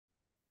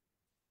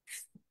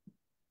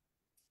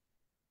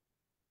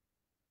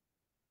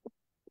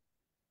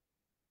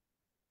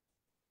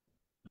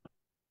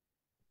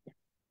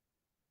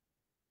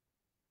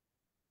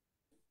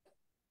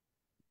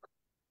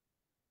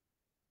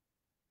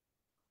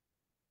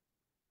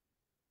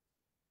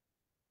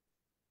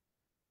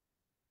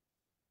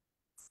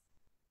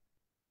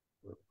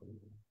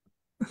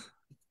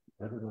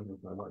Everyone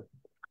with my wife.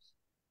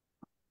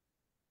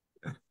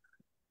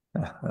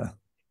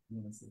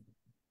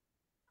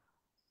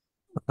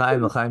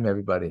 L'chaim, l'chaim,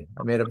 everybody.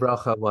 I made a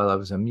bracha while I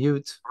was on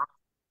mute.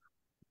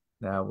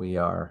 Now we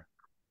are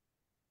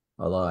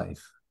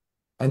alive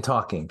and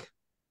talking.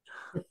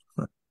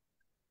 If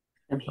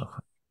you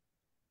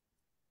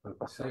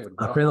say a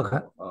April-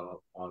 bracha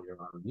while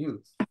you're on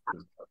mute,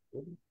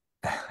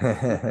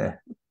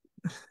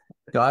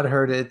 God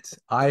heard it.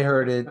 I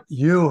heard it.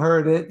 You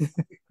heard it.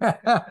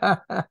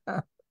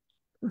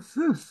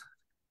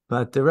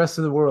 But the rest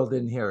of the world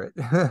didn't hear it.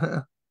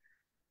 The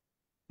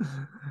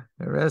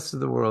rest of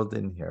the world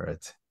didn't hear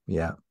it.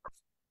 Yeah.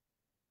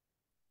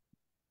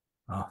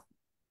 Oh.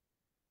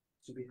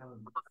 should be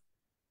having.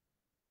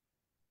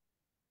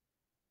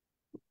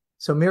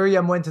 So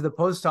Miriam went to the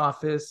post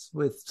office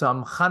with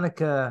some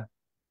Chanukah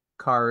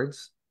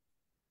cards.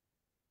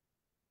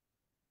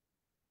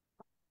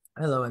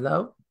 Hello,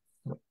 hello.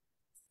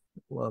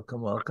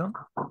 Welcome, welcome.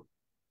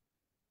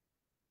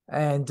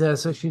 And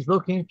so she's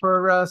looking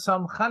for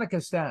some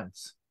Chanukah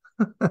stamps,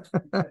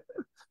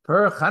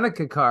 for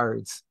Chanukah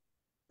cards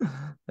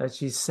that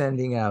she's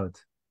sending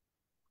out.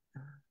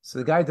 So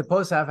the guy at the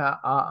post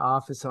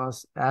office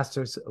asked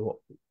her,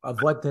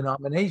 of what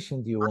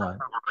denomination do you want?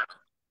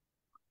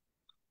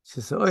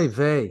 She says, oy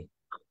vey,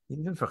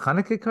 even for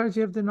Chanukah cards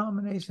you have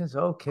denominations?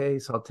 Okay,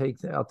 so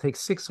I'll take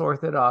 6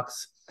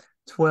 Orthodox,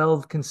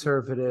 12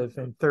 conservative,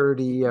 and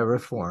 30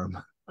 Reform.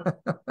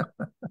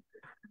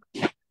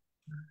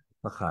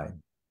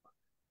 L'chaim.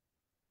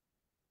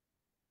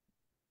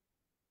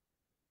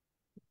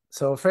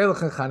 So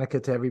Freilich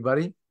Chanukah to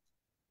everybody.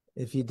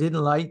 If you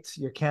didn't light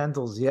your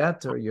candles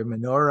yet, or your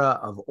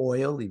menorah of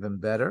oil, even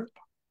better,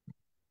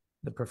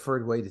 the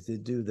preferred way to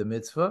do the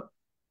mitzvah,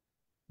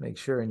 make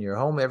sure in your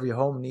home, every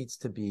home needs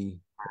to be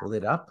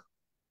lit up.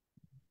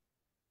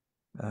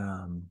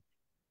 And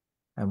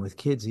with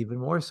kids, even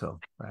more so,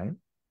 right?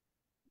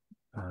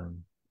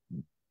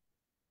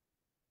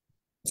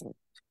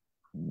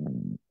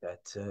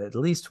 That at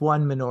least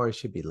one menorah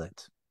should be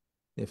lit,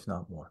 if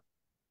not more,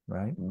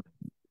 right?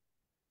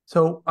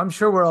 So I'm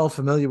sure we're all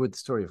familiar with the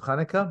story of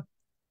Chanukah.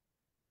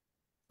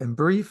 In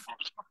brief,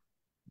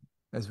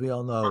 as we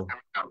all know,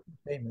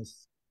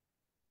 famous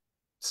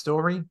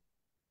story.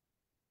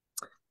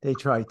 They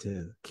tried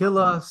to kill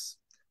us.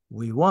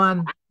 We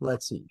won.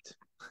 Let's eat.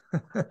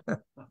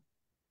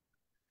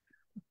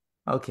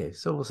 Okay,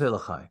 so we'll say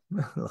l'chaim.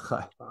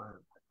 L'chaim.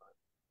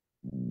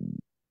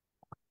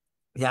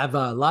 If you have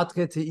a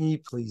latke to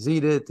eat, please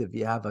eat it. If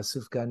you have a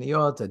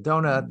sufganiyot, a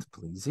donut,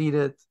 please eat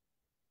it.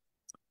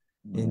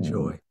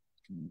 Enjoy.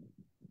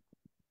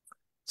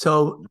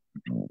 So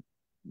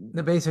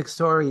the basic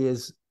story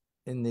is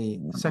in the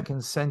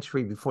 2nd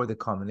century before the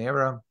Common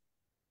Era,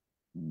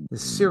 the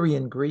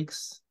Syrian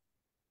Greeks,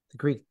 the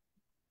Greek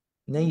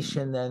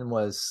nation then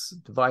was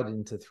divided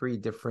into 3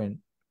 different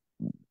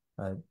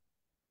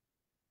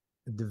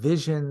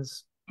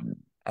divisions.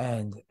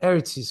 And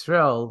Eretz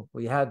Yisrael,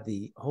 we had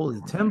the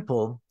Holy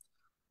Temple,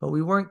 but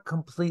we weren't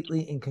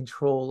completely in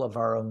control of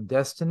our own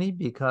destiny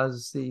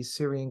because the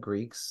Syrian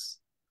Greeks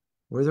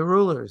were the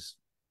rulers.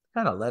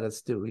 Kind of let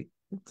us do,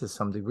 to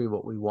some degree,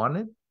 what we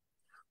wanted.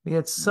 We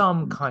had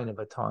some kind of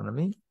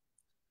autonomy,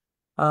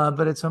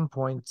 but at some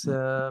point,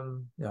 there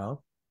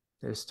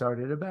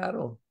started a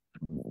battle,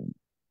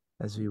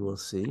 as we will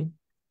see.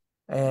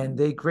 And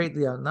they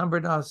greatly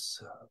outnumbered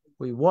us.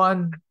 We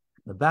won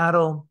the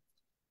battle.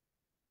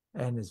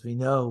 And as we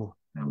know,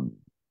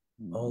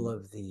 all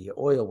of the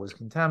oil was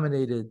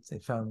contaminated. They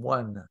found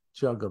 1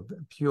 jug of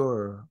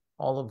pure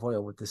olive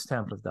oil with the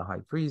stamp of the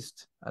high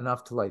priest,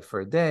 enough to light for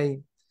a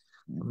day.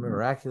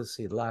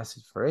 Miraculously, it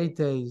lasted for 8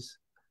 days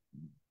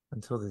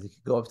until they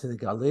could go up to the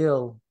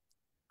Galil,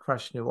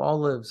 crush new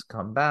olives,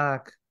 come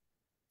back,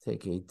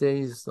 take 8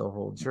 days, the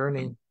whole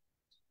journey.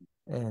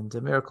 And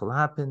a miracle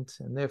happened,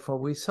 and therefore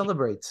we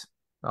celebrate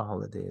the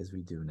holiday as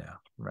we do now,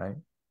 right?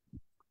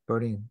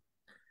 Burning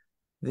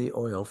the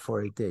oil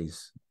for 8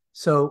 days.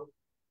 So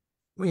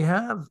we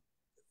have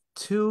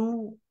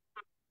 2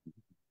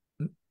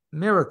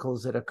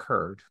 miracles that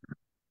occurred.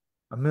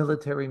 A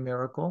military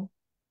miracle,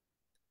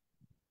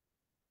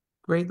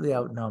 greatly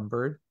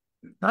outnumbered,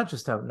 not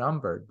just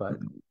outnumbered, but,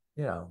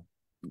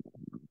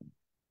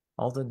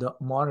 all the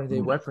modern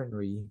day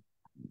weaponry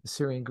the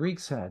Syrian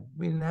Greeks had.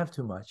 We didn't have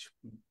too much,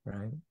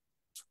 right?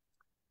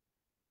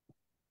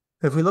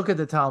 If we look at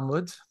the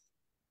Talmud,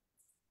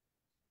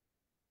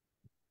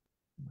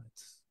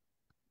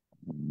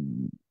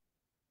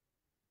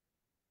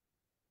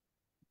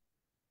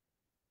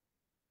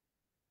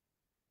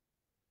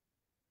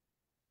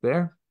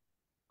 there.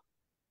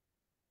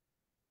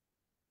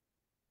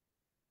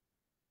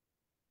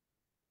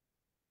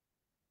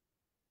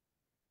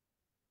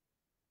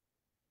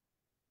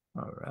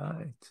 All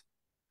right.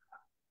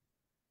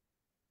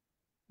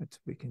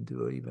 We can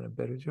do even a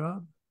better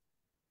job.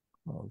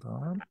 Hold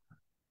on.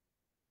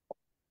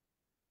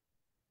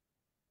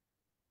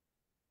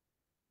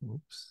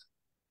 Oops.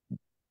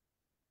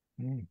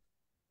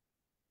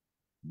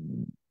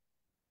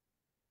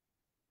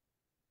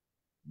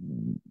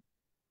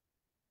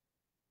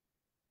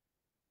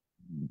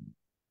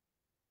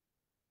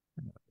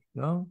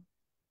 go.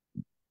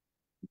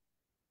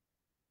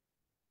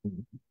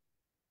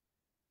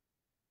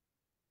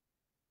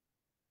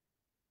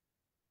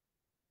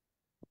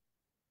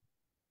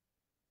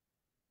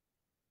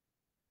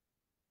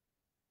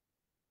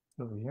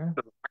 Over here.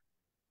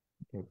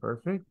 Okay,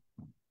 perfect.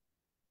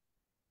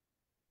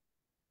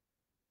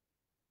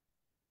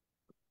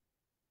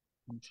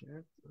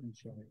 Unshare.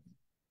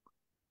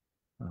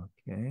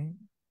 Okay.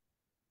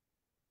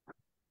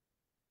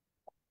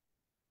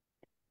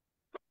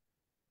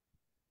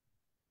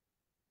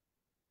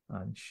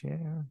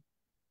 Unshare.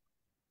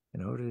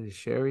 In order to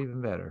share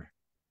even better.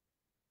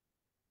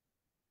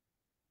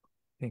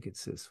 I think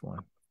it's this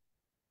one.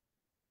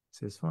 It's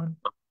this one.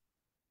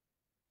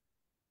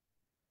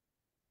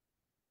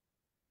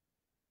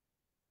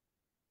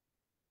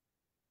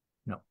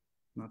 No.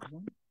 Not the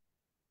one?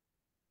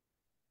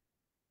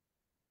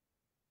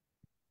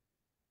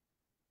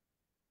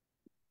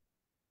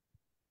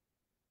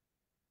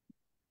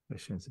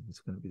 Question is if it's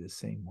going to be the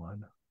same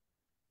one.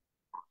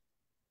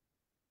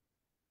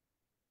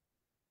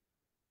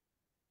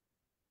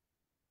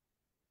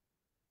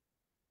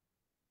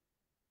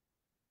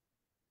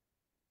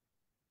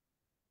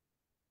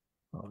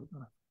 Hold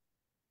on.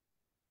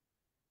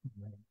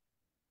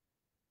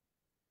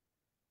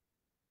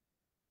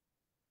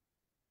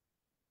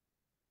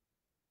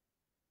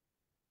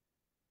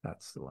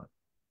 That's the one.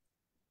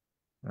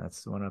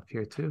 That's the one up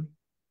here too.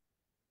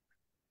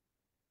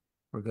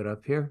 We're good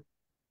up here.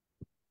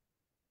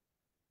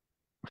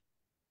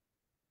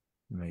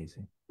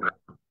 Amazing.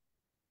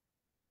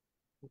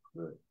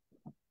 Good.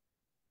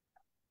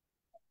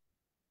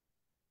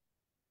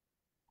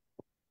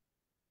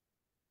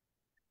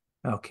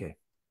 Okay.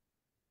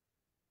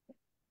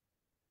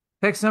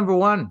 Text number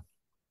 1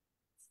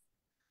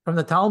 from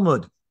the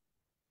Talmud.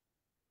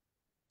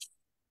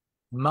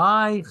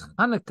 My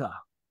Chanukah.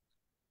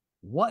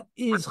 What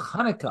is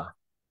Chanukah?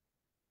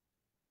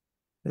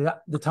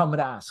 The Talmud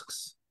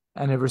asks,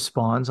 and it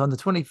responds, on the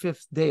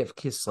 25th day of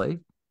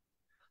Kislev,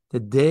 the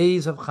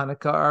days of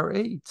Chanukah are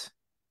 8.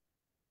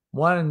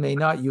 One may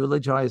not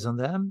eulogize on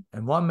them,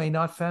 and one may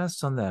not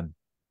fast on them.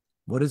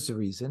 What is the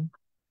reason?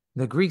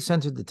 The Greeks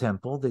entered the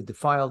temple. They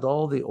defiled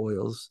all the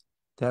oils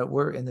that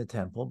were in the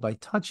temple by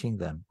touching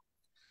them.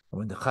 And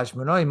when the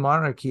Hashmonai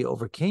monarchy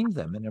overcame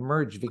them and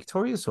emerged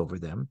victorious over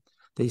them,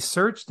 they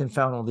searched and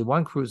found only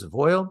one cruse of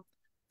oil,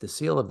 the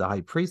seal of the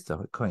high priest, the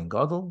Kohen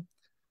Gadol,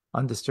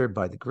 undisturbed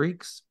by the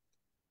Greeks.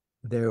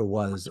 There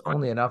was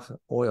only enough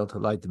oil to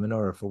light the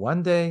menorah for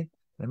 1 day.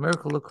 And a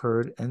miracle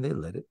occurred, and they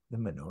lit the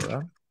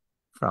menorah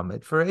from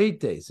it for 8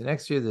 days. The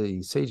next year,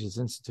 the sages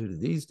instituted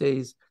these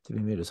days to be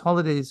made as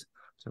holidays,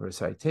 so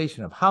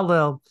recitation of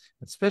Hallel,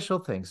 and special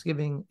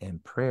thanksgiving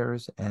and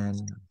prayers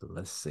and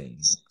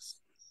blessings.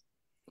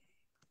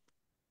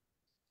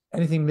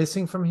 Anything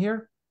missing from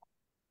here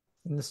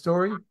in the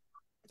story?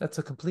 That's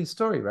a complete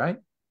story, right?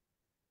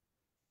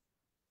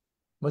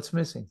 What's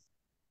missing?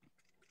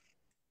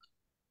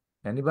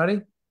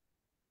 Anybody?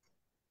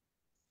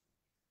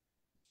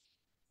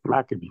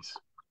 Maccabees.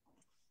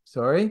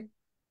 Sorry?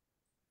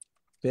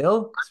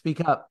 Bill, speak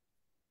up.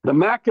 The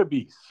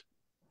Maccabees.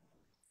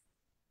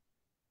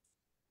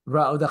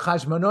 The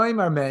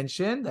Hashmonoim are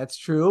mentioned, that's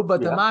true,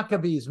 but the Yeah.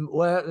 Maccabees,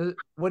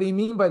 what do you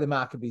mean by the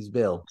Maccabees,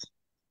 Bill?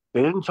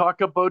 They didn't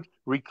talk about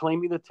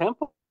reclaiming the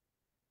temple.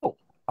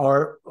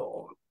 Or,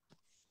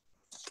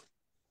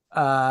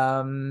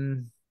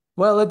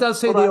 well, it does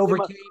say they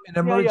overcame and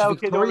emerged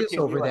victorious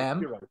over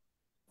them. You're right.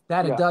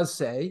 That it does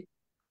say.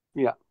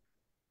 Yeah.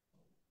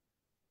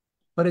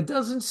 But it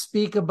doesn't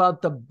speak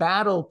about the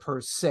battle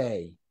per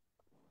se.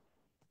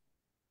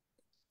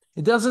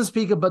 It doesn't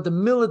speak about the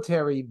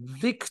military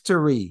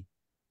victory.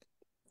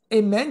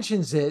 It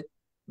mentions it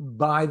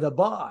by the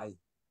by,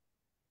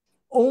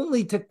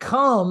 only to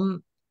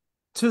come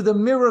to the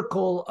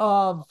miracle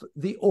of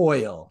the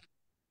oil.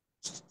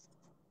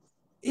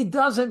 It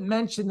doesn't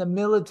mention the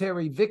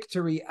military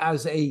victory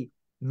as a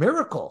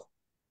miracle,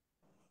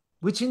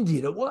 which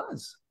indeed it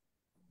was.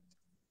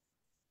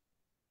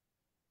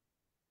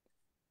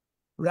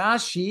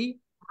 Rashi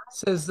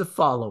says the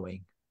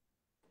following.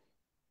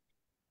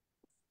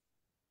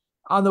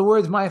 On the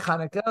words, my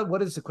Chanukah,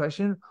 what is the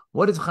question?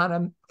 What does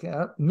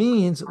Chanukah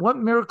means? What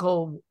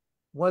miracle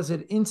was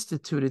it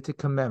instituted to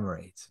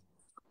commemorate?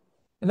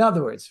 In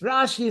other words,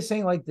 Rashi is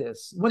saying like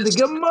this. When the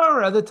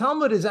Gemara, the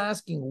Talmud is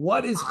asking,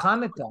 what is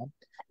Chanukah?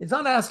 It's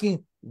not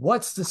asking,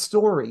 what's the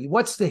story?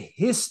 What's the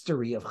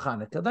history of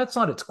Chanukah? That's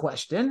not its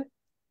question.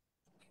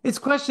 Its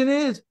question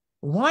is,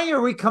 why are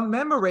we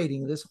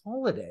commemorating this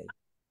holiday?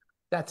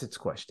 That's its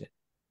question,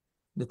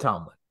 the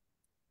Talmud.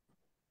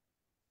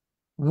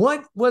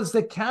 What was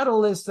the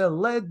catalyst that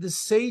led the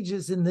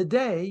sages in the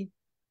day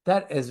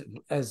that,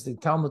 as the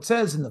Talmud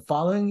says, in the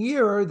following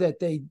year, that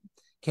they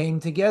came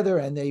together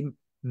and they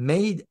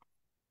made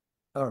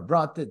or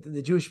brought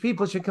the Jewish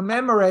people should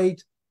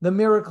commemorate the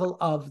miracle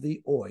of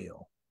the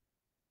oil,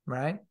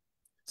 right?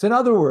 So in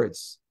other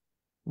words,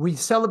 we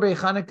celebrate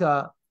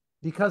Chanukah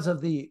because of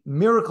the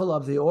miracle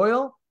of the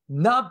oil,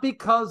 not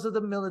because of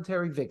the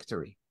military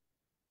victory.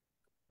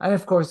 And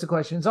of course, the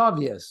question is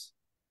obvious.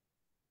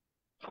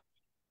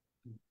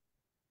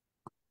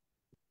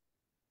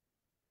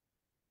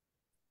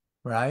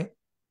 right?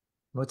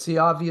 What's the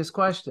obvious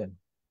question?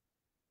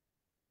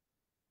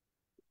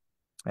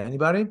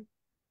 Anybody?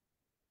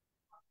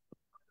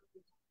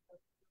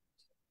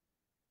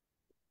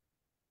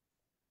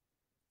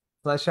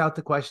 Flesh out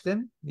the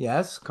question.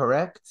 Yes,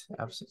 correct.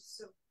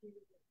 Absolutely.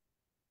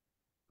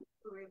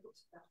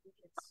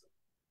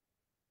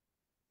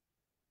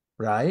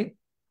 Right.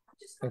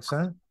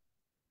 Excellent.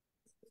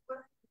 What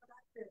I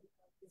read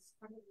about is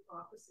kind of the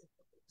opposite.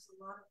 There's a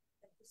lot of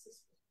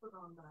emphasis put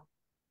on that.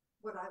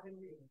 What I've been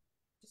reading,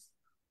 just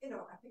I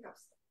pick up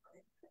stuff,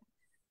 right?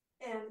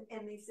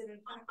 And they said,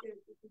 in fact, they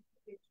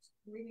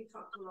really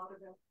talked a lot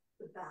about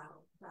the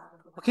battle.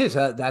 Okay,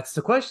 so that's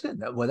the question.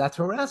 Well, that's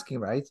what we're asking,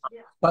 right?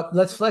 Yeah. But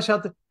let's flesh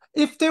out the.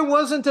 If there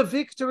wasn't a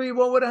victory,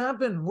 what would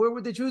happen? Where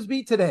would the Jews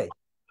be today?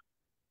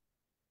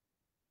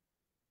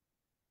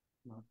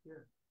 Not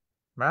here.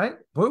 Right?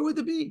 Where would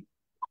they be?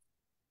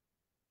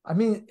 I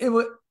mean,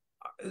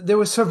 there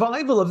was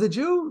survival of the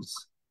Jews.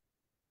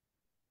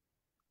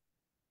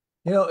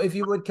 If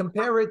you would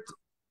compare it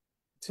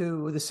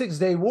to the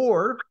 6-day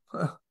war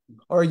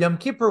or Yom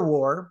Kippur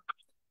War,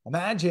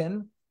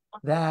 imagine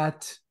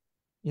that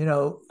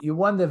you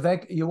won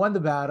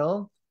the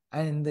battle,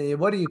 and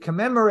what are you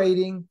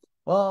commemorating?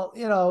 Well,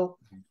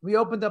 we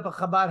opened up a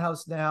Chabad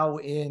house now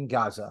in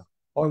Gaza,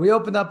 or we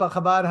opened up a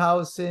Chabad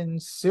house in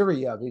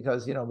Syria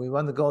because we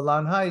won the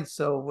Golan Heights.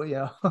 So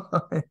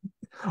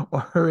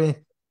or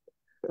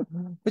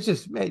which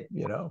is a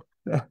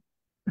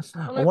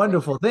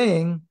wonderful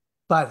thing,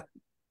 but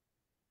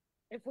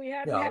if we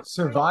hadn't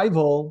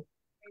survival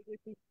would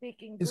be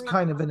speaking is Greek.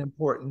 kind of an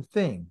important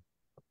thing,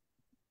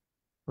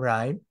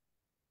 right?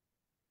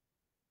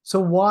 So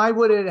why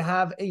would it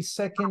have a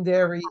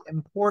secondary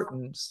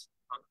importance?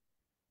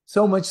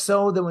 So much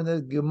so that when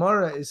the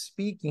Gemara is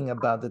speaking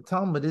about, the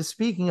Talmud is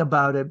speaking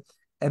about it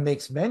and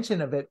makes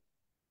mention of it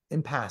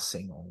in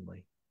passing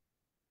only.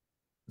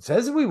 It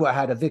says we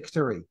had a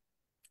victory,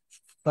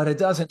 but it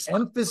doesn't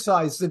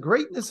emphasize the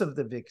greatness of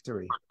the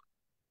victory.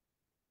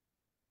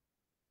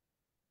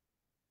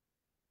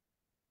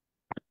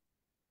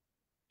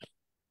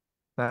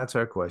 That's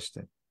our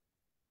question.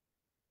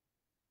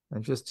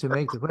 And just to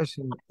make the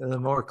question a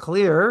little more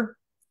clear,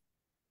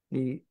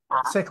 the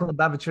second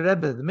Lubavitcher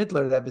Rebbe, the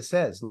Middler Rebbe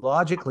says,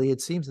 logically,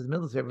 it seems that the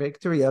military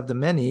victory of the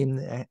many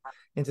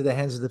into the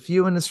hands of the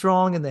few and the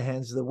strong in the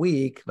hands of the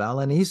weak,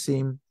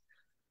 Valanisim,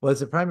 was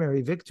the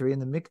primary victory,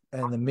 and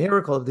the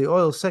miracle of the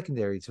oil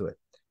secondary to it.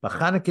 But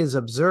Chanukah is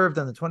observed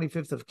on the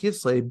 25th of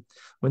Kislev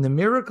when the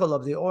miracle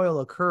of the oil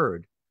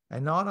occurred,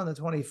 and not on the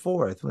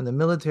 24th when the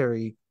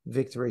military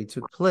victory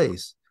took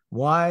place.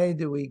 Why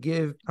do we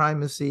give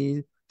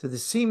primacy to the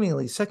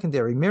seemingly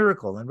secondary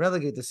miracle and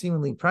relegate the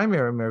seemingly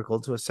primary miracle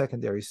to a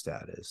secondary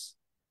status?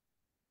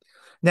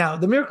 Now,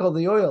 the miracle of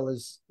the oil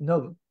is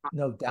no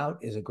doubt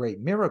is a great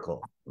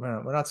miracle.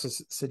 We're not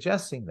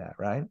suggesting that,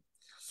 right?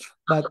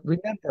 But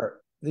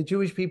remember, the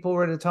Jewish people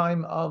were at a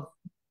time of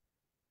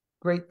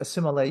great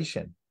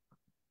assimilation.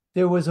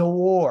 There was a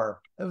war.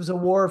 It was a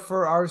war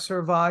for our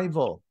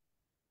survival.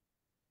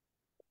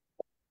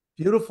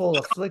 Beautiful,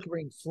 a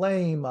flickering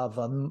flame of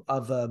a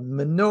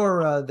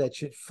menorah that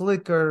should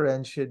flicker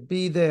and should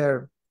be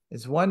there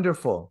is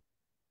wonderful.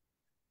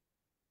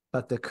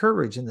 But the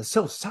courage and the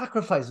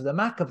self-sacrifice of the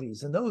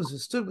Maccabees and those who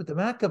stood with the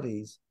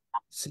Maccabees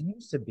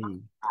seems to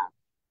be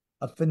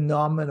a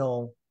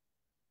phenomenal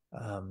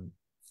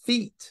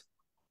feat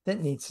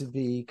that needs to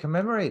be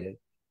commemorated.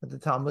 But the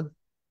Talmud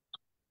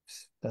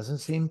doesn't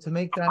seem to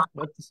make that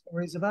what the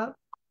story is about.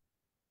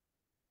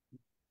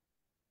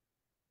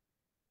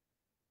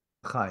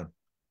 Chaim.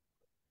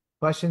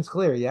 Question's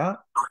clear, yeah?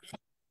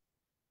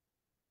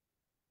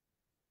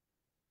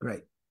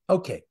 Great.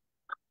 Okay.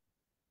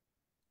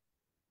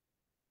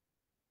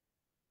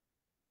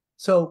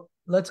 So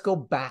let's go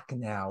back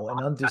now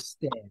and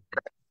understand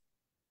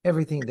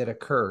everything that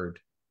occurred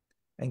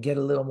and get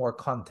a little more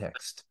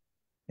context.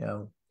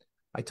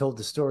 I told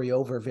the story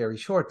over very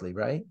shortly,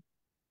 right?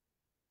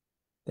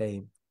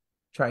 They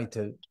tried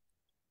to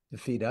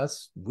defeat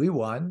us. We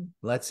won.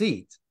 Let's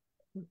eat.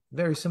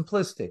 Very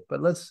simplistic,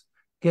 but let's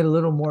get a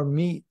little more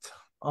meat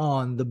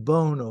on the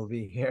bone over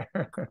here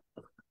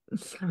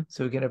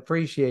so we can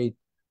appreciate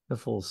the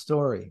full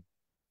story.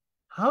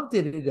 How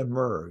did it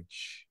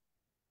emerge?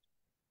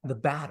 The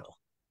battle.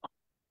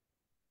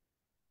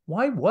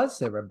 Why was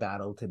there a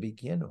battle to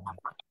begin with?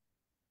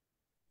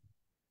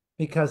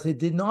 Because it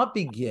did not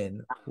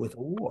begin with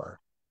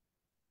war.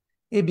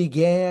 It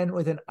began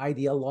with an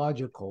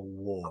ideological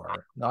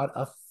war, not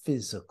a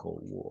physical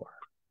war.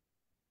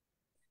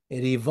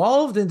 It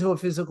evolved into a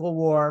physical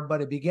war,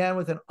 but it began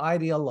with an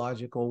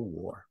ideological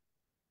war.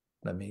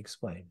 Let me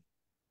explain.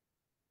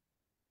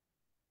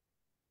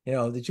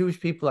 The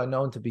Jewish people are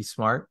known to be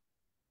smart,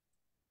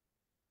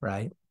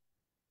 right?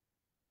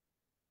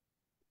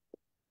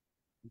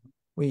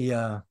 We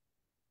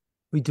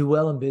do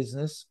well in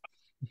business.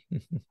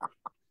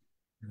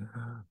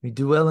 We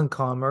do well in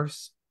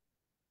commerce.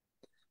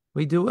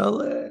 We do well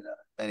in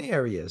many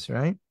areas,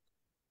 right?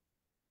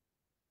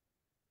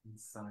 In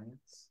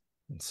science.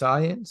 In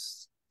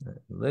science,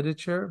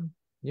 literature,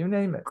 you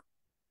name it.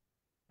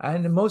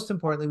 And most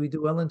importantly, we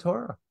do well in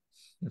Torah,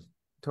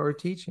 Torah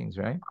teachings,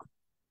 right?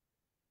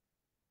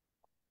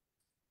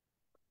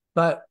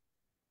 But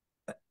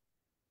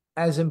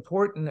as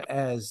important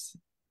as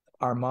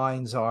our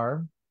minds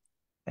are,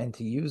 and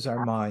to use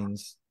our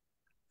minds,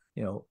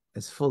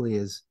 as fully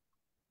as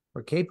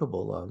we're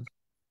capable of,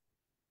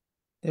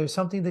 there's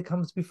something that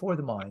comes before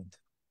the mind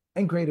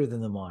and greater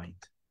than the mind,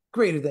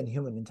 greater than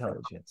human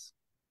intelligence.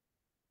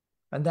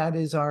 And that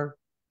is our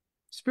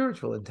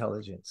spiritual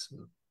intelligence,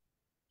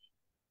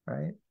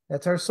 right?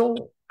 That's our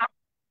soul.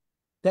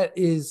 That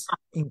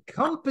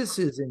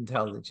encompasses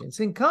intelligence,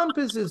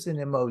 encompasses in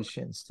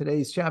emotions.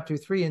 Today's chapter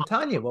 3 in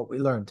Tanya, what we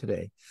learned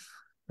today,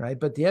 right?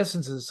 But the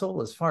essence of the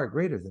soul is far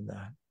greater than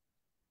that.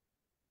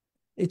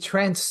 It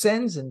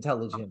transcends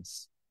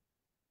intelligence,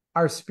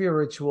 our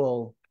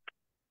spiritual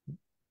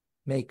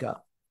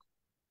makeup,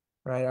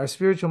 right? Our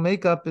spiritual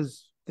makeup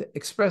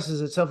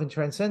expresses itself in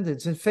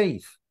transcendence and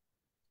faith.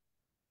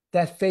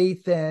 That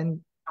faith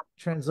then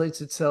translates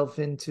itself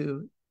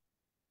into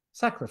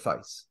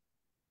sacrifice,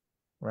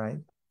 right?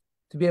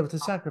 To be able to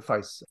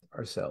sacrifice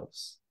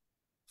ourselves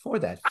for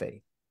that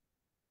faith.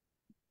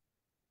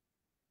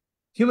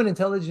 Human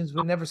intelligence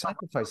would never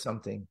sacrifice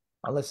something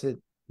unless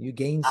you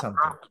gain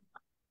something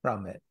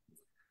from it.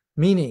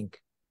 Meaning,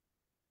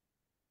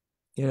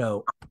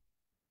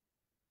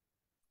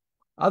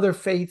 other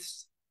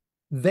faiths,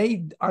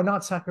 they are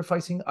not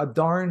sacrificing a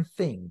darn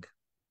thing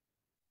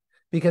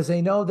because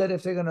they know that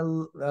if they're going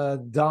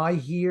to die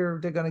here,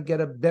 they're going to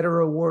get a better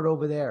reward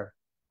over there.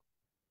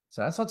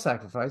 So that's not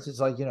sacrifice. It's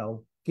like,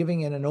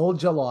 giving in an old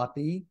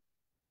jalopy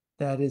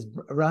that is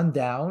run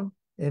down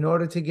in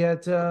order to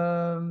get,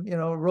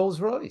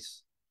 Rolls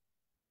Royce.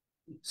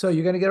 So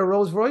you're going to get a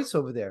Rolls Royce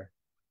over there,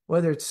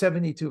 whether it's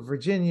 72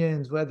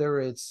 Virginians,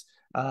 whether it's,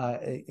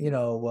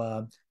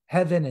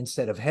 heaven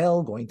instead of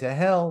hell, going to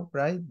hell,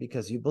 right?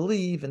 Because you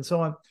believe and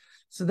so on.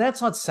 So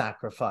that's not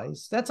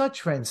sacrifice. That's not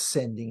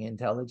transcending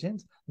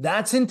intelligence.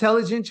 That's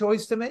intelligent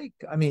choice to make.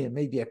 I mean, it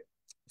may be a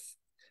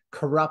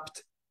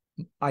corrupt,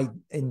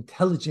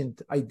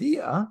 intelligent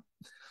idea,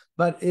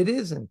 but it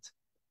isn't.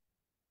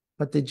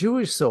 But the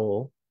Jewish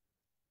soul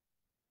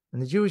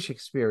and the Jewish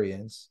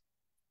experience,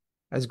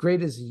 as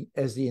great as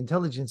the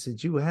intelligence the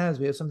Jew has,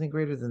 we have something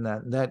greater than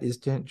that, and that is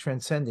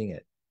transcending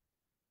it.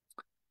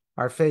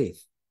 Our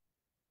faith,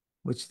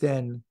 which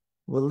then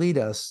will lead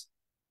us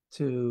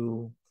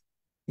to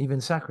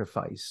even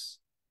sacrifice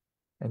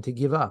and to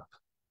give up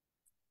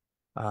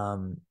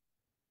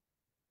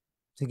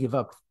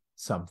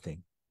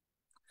something.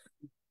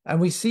 And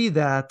we see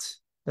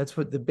that's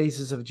what the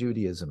basis of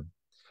Judaism.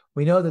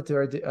 We know that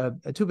there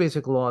are two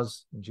basic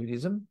laws in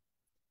Judaism,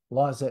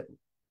 laws that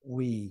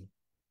we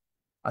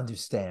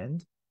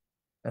understand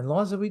and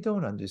laws that we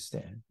don't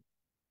understand.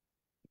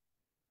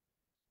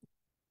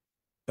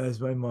 As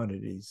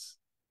Maimonides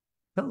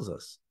tells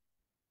us.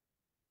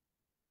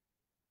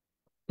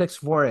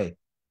 Text 4a.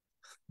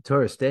 The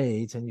Torah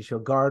states, and you shall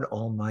guard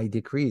all my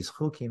decrees,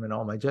 chukim, and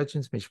all my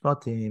judgments,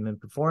 mishpatim, and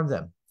perform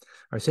them.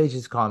 Our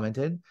sages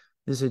commented,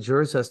 this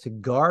adjures us to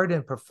guard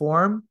and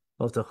perform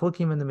both the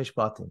chukim and the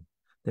mishpatim.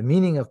 The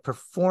meaning of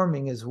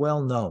performing is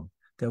well known,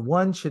 that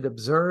one should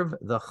observe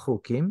the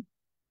chukim.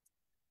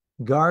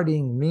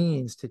 Guarding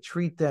means to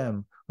treat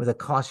them with a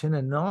caution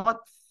and not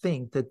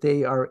think that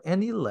they are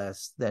any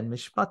less than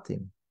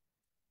mishpatim,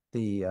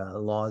 the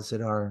laws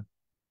that are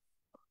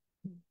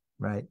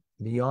right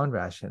beyond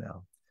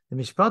rationale. The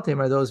mishpatim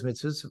are those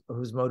mitzvahs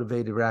whose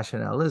motivated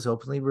rationale is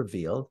openly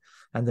revealed,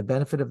 and the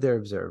benefit of their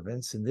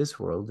observance in this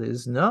world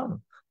is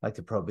known, like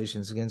the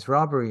prohibitions against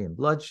robbery and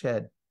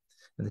bloodshed,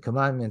 and the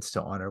commandments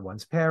to honor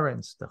one's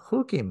parents. The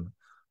chukim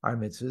are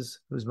mitzvahs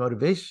whose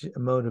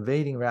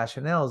motivating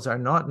rationales are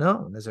not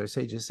known. As our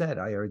sages said,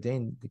 I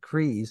ordain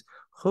decrees,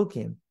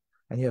 chukim,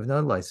 and you have no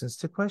license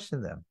to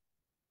question them.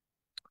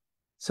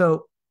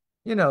 So,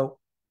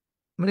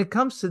 when it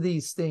comes to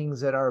these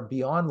things that are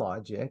beyond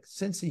logic,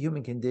 since the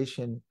human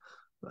condition,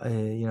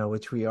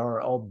 which we are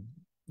all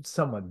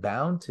somewhat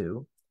bound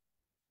to,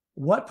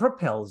 what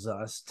propels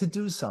us to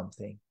do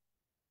something?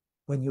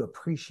 When you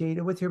appreciate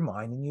it with your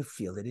mind and you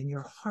feel it in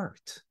your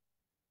heart,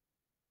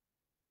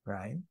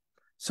 right?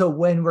 So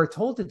when we're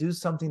told to do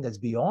something that's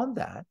beyond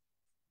that,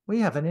 we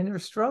have an inner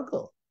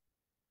struggle.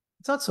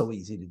 It's not so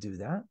easy to do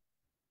that,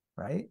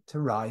 right? To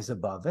rise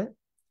above it,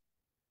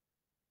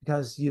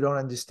 because you don't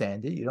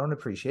understand it, you don't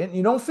appreciate it, and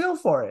you don't feel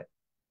for it.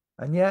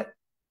 And yet,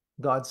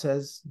 God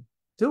says,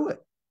 do it,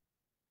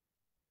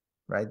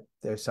 right?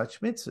 There's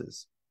such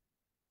mitzvahs.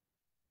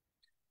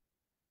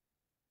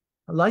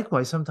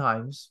 Likewise,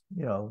 sometimes,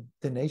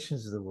 the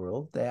nations of the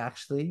world, they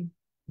actually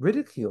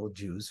ridicule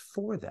Jews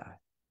for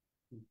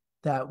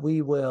that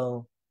we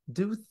will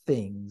do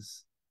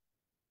things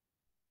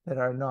that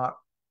are not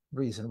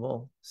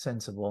reasonable,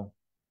 sensible,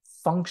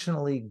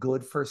 functionally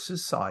good for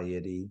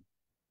society,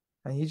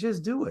 and you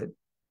just do it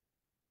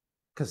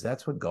because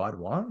that's what God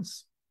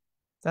wants.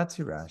 That's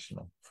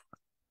irrational.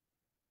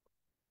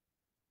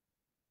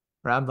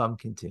 Rambam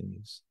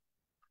continues.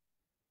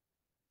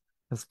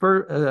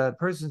 A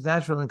person's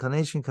natural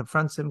inclination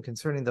confronts them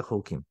concerning the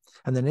chokim,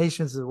 and the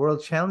nations of the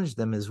world challenge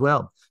them as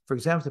well. For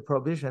example, the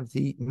prohibition of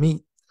the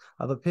meat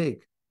of a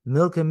pig,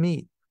 milk and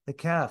meat, the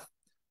calf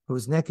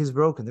whose neck is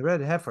broken, the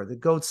red heifer, the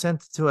goat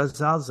sent to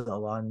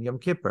Azazel on Yom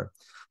Kippur.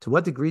 To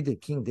what degree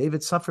did King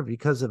David suffer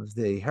because of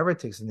the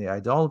heretics and the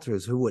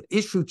idolaters who would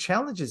issue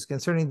challenges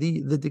concerning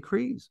the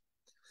decrees?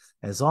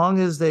 As long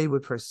as they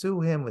would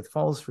pursue him with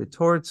false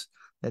retorts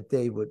that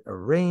they would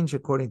arrange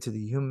according to the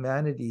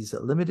humanity's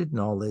limited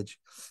knowledge,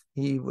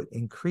 he would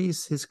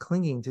increase his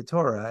clinging to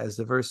Torah, as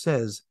the verse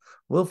says,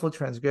 willful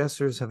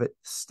transgressors have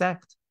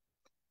stacked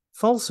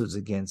falsehoods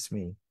against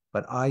me,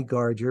 but I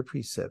guard your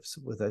precepts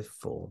with a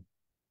full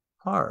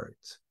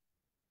heart.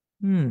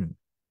 In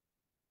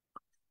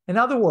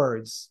other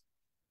words,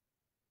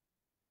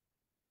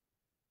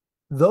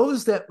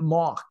 those that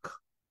mock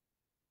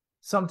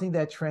something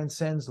that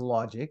transcends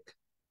logic,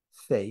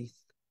 faith,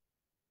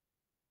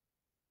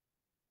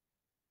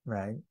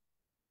 right?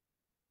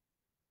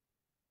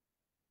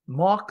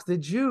 Mock the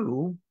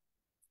Jew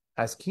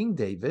as King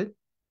David,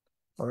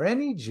 or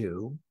any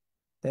Jew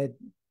that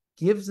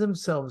gives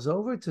themselves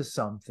over to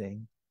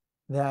something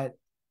that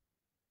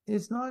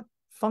is not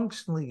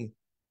functionally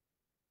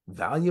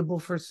valuable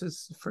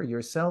for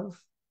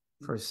yourself,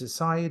 for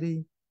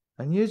society,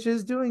 and you're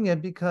just doing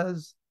it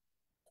because,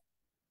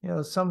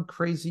 some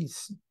crazy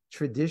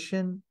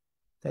tradition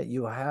that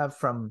you have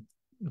from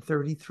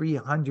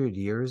 3,300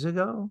 years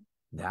ago.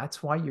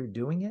 That's why you're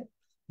doing it,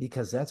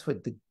 because that's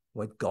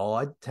what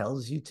God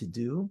tells you to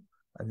do,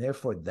 and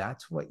therefore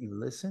that's what you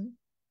listen.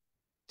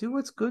 Do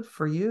what's good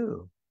for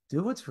you.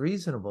 Do what's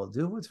reasonable.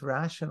 Do what's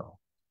rational.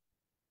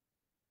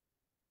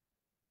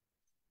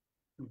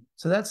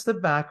 So that's the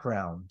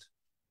background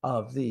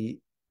of the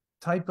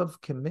type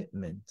of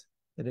commitment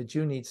that a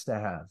Jew needs to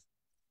have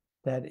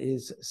that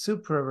is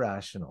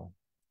supra-rational.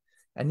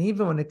 And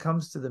even when it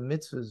comes to the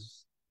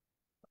mitzvahs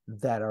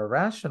that are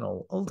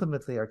rational,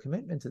 ultimately our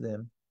commitment to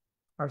them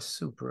are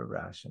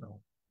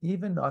supra-rational,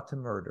 even not to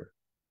murder.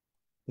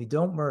 We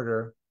don't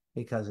murder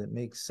because it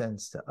makes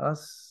sense to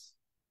us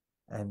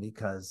and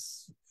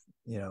because,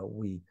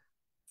 we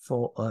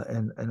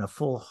and a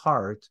full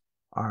heart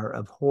are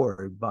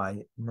abhorred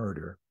by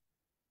murder.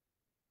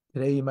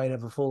 Today you might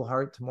have a full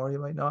heart, tomorrow you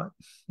might not.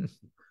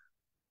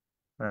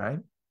 All right?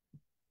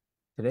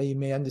 Today you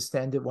may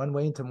understand it one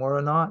way and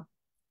tomorrow not.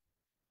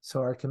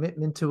 So our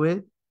commitment to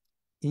it,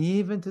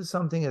 even to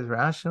something as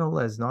rational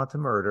as not to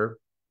murder.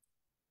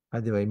 By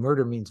the way,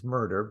 murder means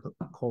murder,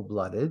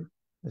 cold-blooded,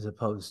 as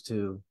opposed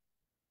to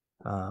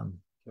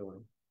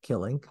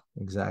killing,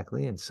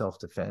 exactly, in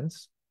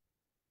self-defense.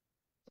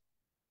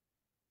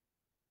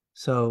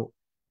 So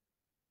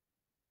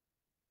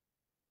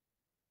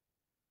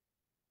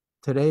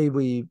today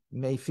we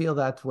may feel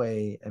that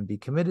way and be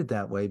committed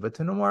that way, but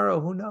tomorrow,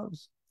 who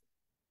knows?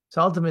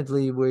 So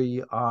ultimately,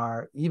 we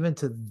are, even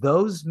to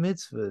those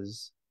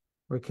mitzvahs,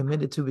 we're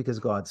committed to because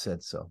God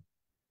said so.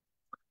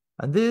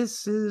 And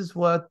this is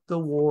what the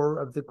war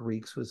of the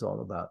Greeks was all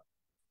about.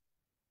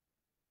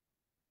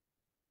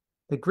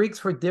 The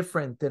Greeks were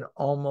different than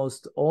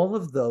almost all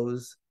of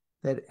those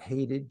that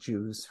hated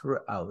Jews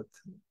throughout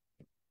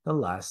the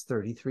last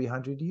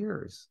 3,300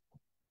 years.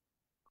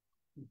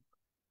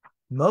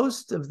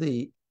 Most of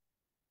the,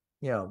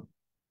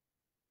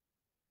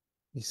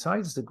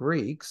 besides the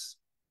Greeks,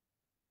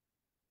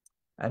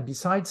 and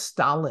besides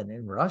Stalin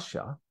in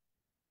Russia,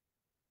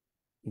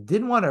 he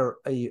didn't want to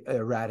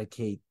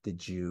eradicate the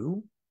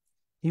Jew.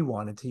 He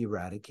wanted to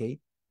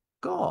eradicate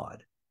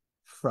God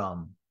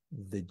from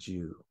the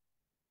Jew.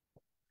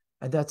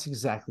 And that's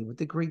exactly what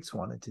the Greeks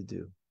wanted to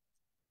do.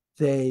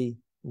 They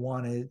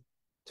wanted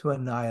to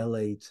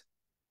annihilate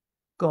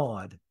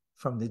God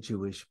from the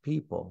Jewish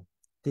people.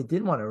 They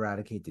didn't want to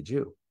eradicate the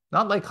Jew.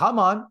 Not like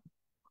Haman,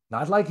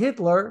 not like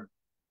Hitler,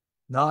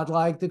 not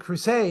like the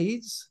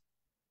Crusades,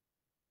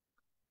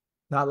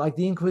 not like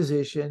the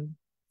Inquisition,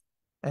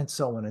 and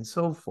so on and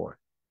so forth.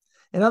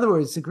 In other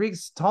words, the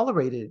Greeks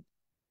tolerated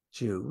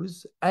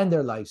Jews and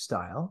their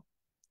lifestyle,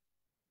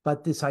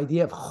 but this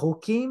idea of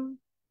chokim,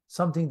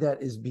 something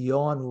that is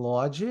beyond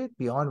logic,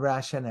 beyond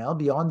rationale,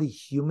 beyond the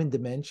human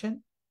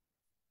dimension,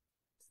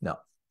 no,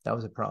 that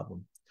was a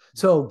problem.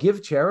 So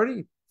give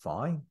charity,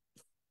 fine.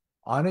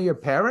 Honor your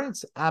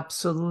parents,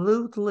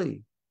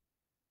 absolutely.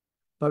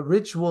 But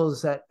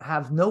rituals that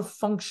have no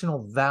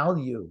functional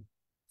value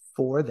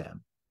for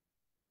them.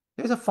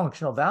 There's a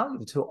functional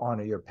value to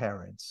honor your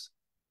parents,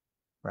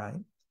 right?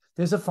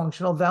 There's a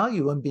functional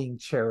value in being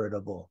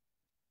charitable.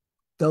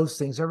 Those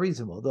things are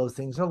reasonable. Those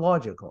things are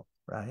logical,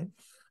 right?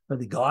 But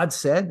the God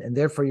said, and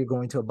therefore you're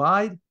going to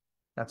abide,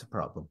 that's a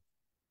problem.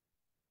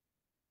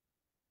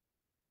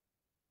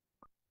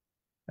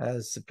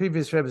 As the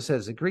previous Rebbe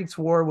says, the Greeks'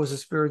 war was a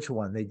spiritual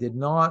one. They did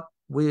not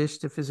wish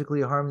to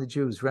physically harm the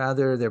Jews.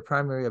 Rather, their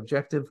primary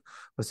objective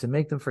was to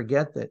make them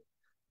forget that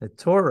the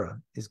Torah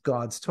is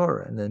God's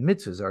Torah and the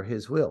mitzvahs are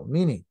his will,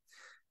 meaning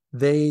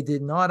they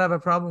did not have a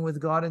problem with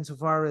God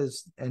insofar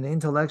as an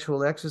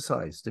intellectual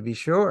exercise, to be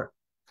sure.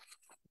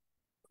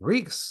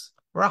 Greeks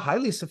were a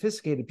highly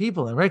sophisticated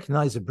people and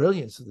recognized the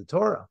brilliance of the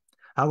Torah,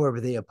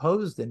 However, they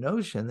opposed the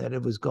notion that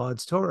it was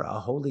God's Torah, a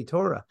holy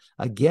Torah.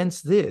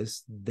 Against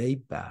this, they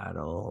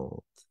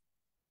battled.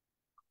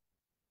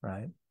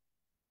 Right?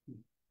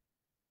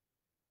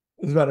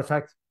 As a matter of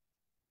fact,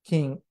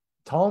 King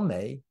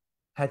Ptolemy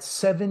had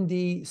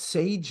 70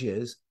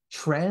 sages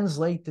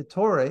translate the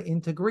Torah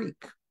into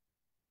Greek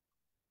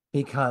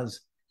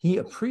because he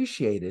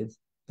appreciated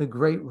the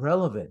great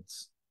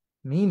relevance,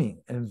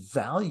 meaning, and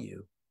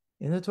value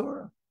in the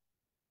Torah.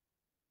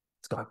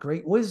 It's got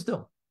great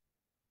wisdom.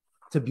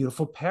 It's a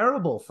beautiful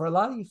parable for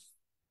life,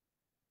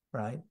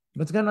 right?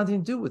 But it's got nothing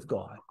to do with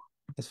God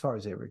as far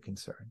as they were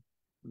concerned.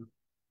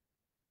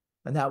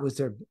 And that was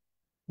their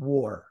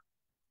war.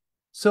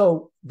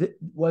 So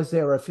was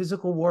there a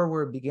physical war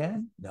where it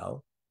began?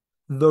 No.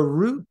 The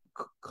root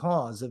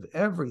cause of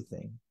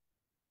everything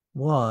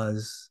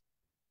was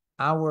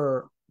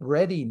our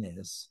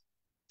readiness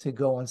to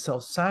go on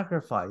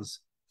self-sacrifice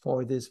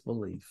for this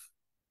belief.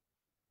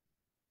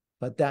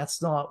 But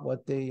that's not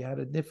what they had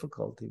a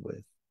difficulty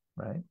with,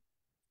 right?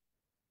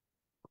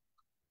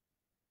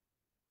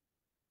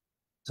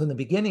 So in the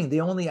beginning,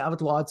 they only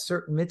outlawed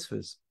certain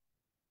mitzvahs.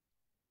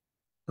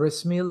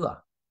 Bris milah.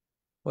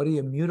 What are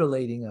you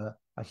mutilating a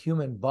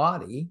human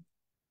body?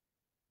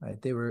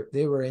 Right? They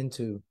were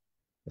into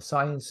the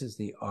sciences,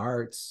 the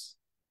arts,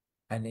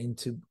 and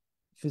into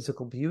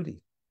physical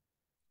beauty.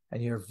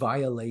 And you're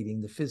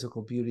violating the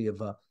physical beauty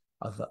of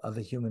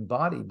a human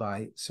body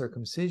by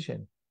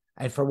circumcision.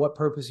 And for what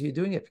purpose are you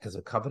doing it? Because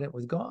of covenant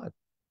with God.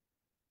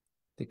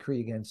 Decree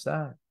against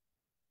that.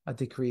 A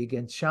decree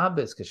against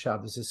Shabbos, because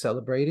Shabbos is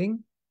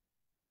celebrating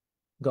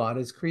God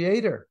as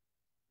creator.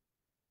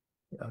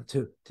 You know,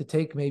 to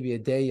take maybe a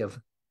day of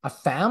a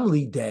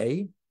family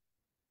day,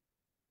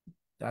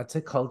 that's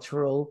a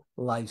cultural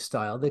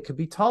lifestyle that could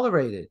be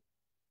tolerated.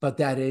 But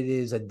that it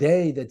is a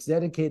day that's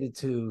dedicated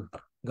to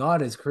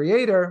God as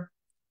creator,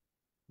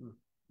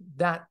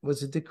 that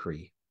was a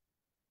decree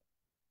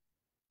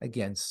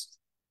against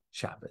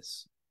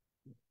Shabbos.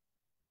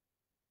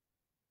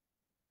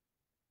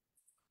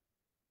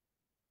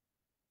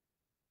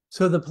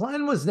 So the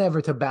plan was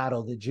never to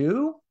battle the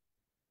Jew.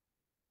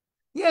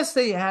 Yes,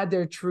 they had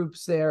their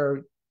troops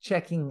there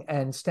checking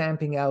and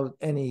stamping out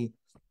any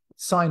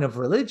sign of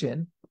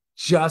religion,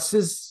 just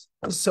as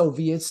the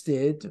Soviets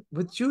did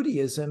with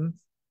Judaism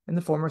in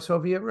the former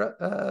Soviet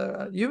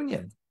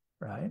Union,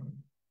 right?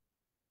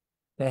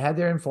 They had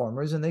their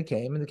informers and they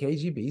came and the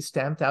KGB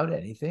stamped out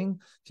anything.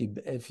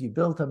 If you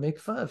built a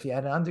mikveh, if you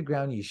had an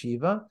underground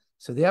yeshiva,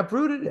 so they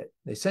uprooted it.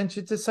 They sent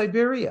you to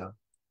Siberia.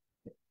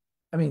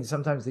 I mean,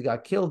 sometimes they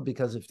got killed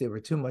because if they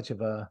were too much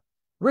of a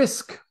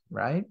risk,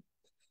 right?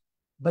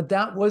 But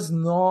that was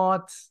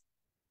not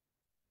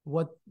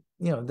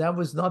that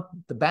was not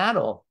the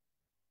battle.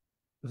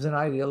 It was an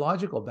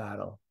ideological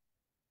battle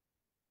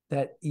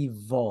that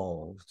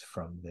evolved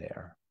from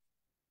there.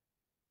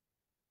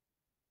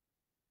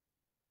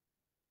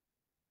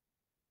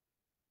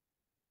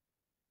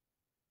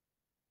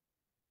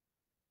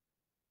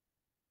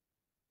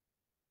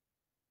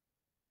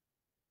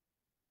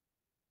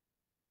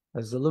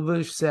 As the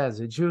Levush says,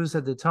 the Jews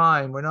at the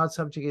time were not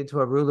subjugated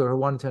to a ruler who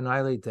wanted to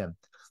annihilate them,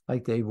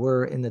 like they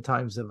were in the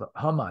times of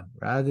Haman.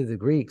 Rather, the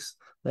Greeks,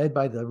 led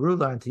by the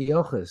ruler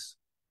Antiochus,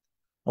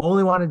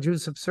 only wanted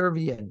Jews'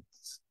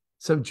 subservience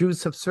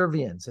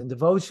and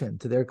devotion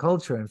to their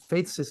culture and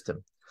faith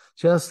system,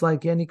 just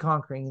like any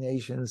conquering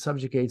nation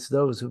subjugates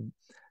those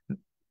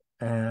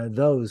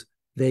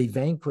they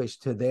vanquish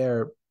to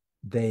their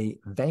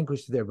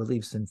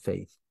beliefs and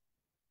faith.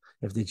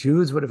 If the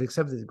Jews would have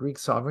accepted the Greek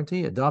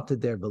sovereignty,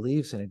 adopted their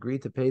beliefs, and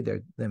agreed to pay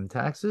them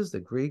taxes, the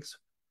Greeks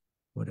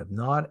would have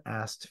not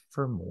asked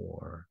for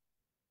more.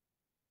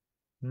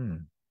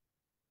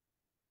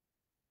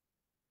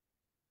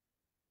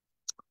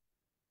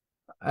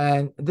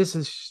 And this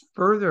is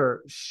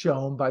further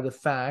shown by the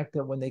fact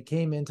that when they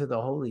came into the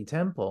Holy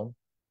Temple,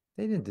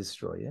 they didn't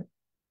destroy it,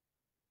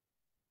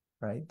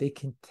 right? They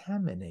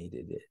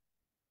contaminated it.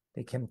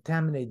 They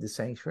contaminated the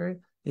sanctuary.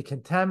 They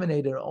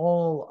contaminated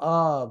all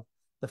of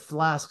the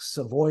flasks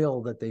of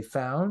oil that they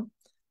found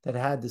that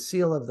had the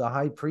seal of the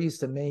high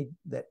priest and made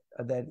that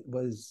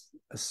was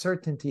a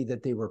certainty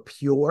that they were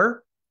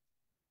pure.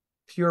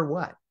 Pure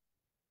what?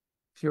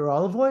 Pure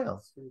olive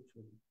oil.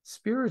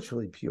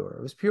 Spiritually pure.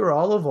 It was pure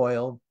olive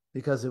oil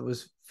because it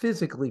was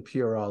physically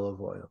pure olive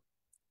oil,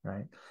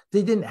 right?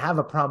 They didn't have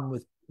a problem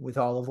with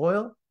olive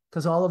oil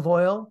because olive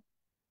oil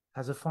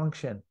has a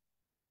function.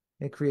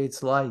 It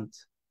creates light.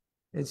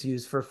 It's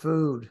used for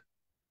food.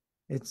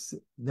 It's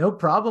no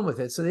problem with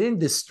it. So they didn't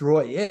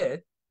destroy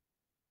it,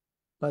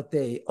 but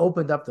they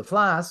opened up the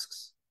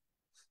flasks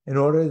in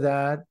order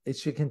that it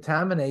should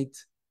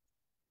contaminate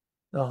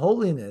the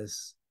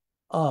holiness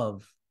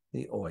of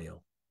the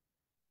oil.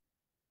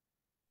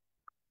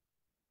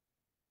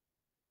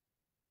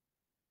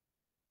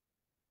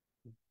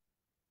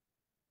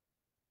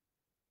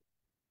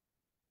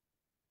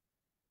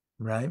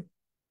 Right?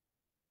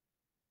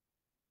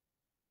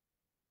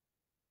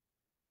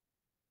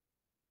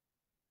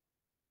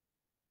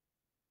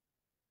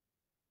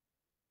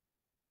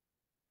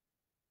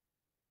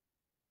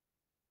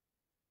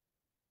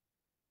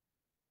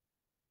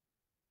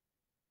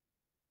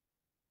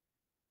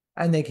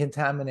 And they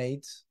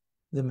contaminate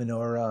the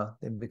menorah,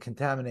 they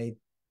contaminate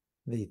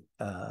the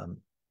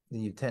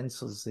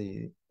utensils,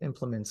 the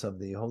implements of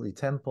the holy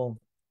temple.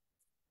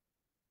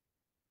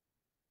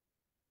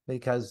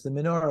 Because the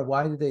menorah,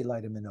 why did they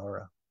light a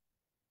menorah?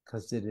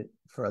 Because did it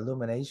for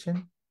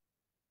illumination?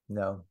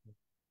 No.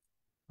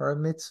 For a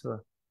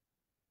mitzvah.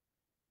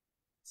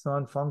 It's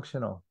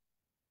non-functional.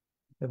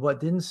 And what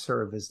didn't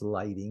serve as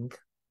lighting,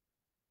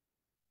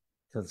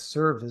 to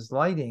serve as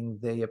lighting,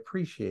 they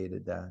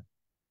appreciated that.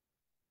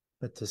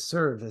 But to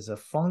serve as a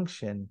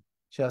function,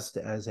 just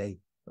as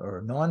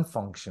or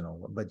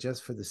non-functional, but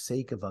just for the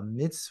sake of a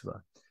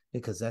mitzvah,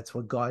 because that's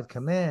what God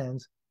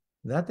commands,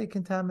 that they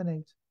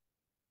contaminate.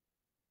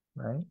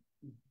 Right?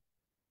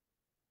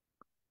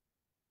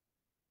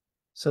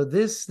 So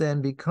this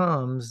then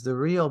becomes the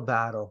real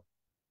battle.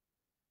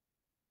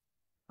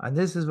 And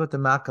this is what the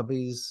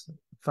Maccabees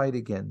fight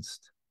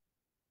against.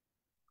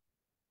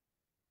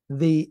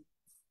 The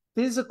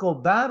physical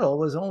battle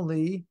was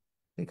only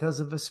because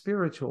of a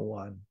spiritual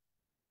one.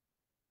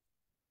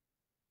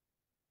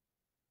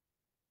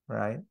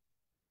 Right?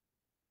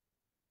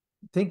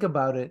 Think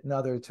about it in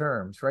other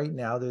terms. Right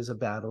now, there's a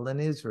battle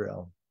in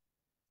Israel.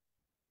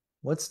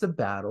 What's the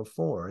battle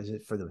for? Is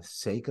it for the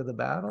sake of the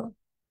battle?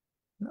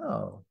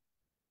 No.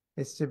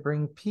 It's to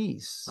bring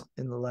peace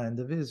in the land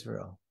of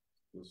Israel.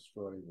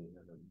 Destroy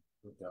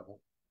the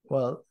devil.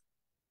 Well,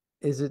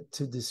 is it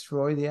to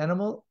destroy the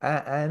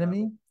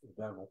enemy?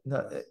 The devil.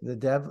 No, Yes. the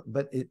devil.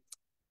 But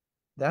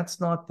that's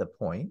not the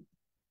point.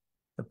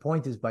 The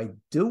point is by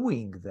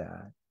doing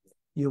that,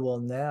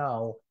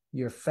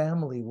 your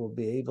family will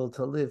be able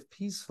to live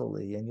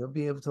peacefully, and you'll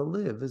be able to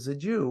live as a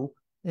Jew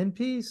in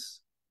peace.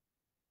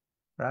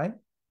 Right?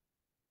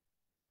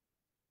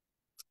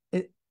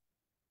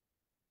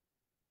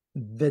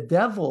 The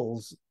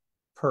devil's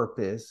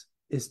purpose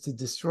is to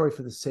destroy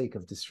for the sake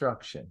of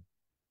destruction.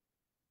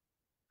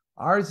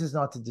 Ours is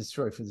not to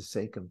destroy for the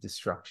sake of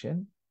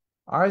destruction.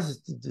 Ours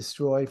is to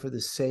destroy for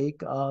the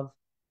sake of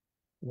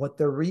what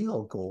the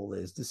real goal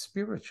is, the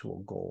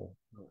spiritual goal,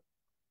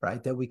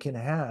 right? That we can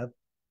have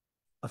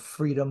a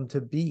freedom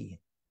to be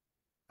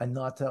and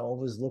not to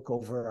always look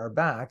over our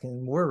back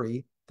and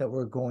worry that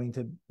we're going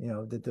to,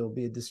 that there'll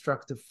be a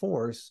destructive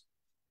force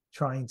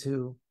trying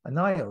to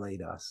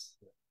annihilate us,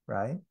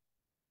 right?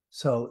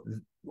 So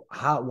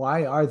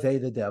why are they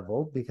the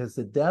devil? Because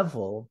the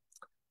devil,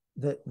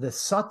 the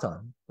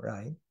Satan,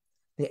 right?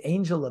 The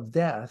angel of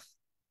death,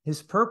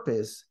 his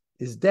purpose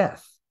is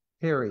death,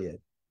 period.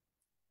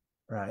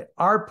 Right?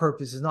 Our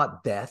purpose is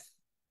not death.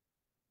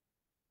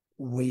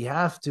 We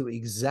have to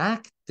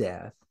exact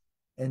death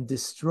and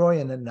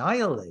destroy and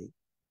annihilate,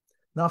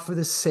 not for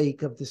the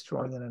sake of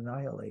destroying and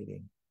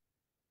annihilating,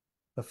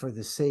 but for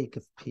the sake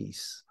of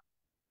peace.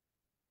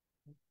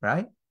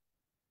 Right?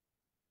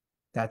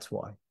 That's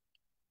why.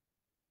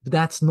 But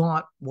that's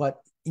not what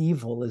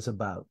evil is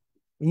about.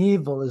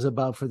 Evil is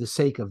about for the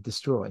sake of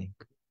destroying.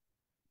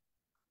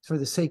 It's for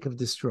the sake of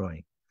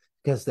destroying.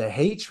 Because the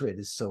hatred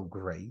is so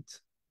great,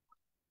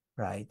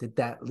 right?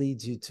 That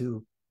leads you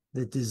to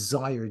the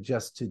desire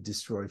just to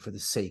destroy for the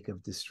sake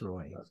of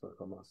destroying. That's what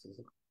Hamas is.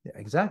 Yeah,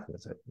 exactly.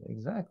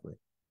 Exactly.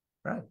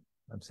 Right.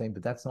 I'm saying,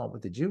 but that's not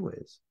what the Jew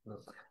is. No.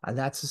 And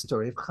that's the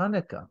story of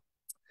Chanukah.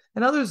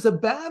 In other words, the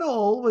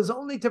battle was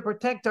only to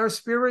protect our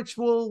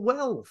spiritual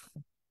wealth.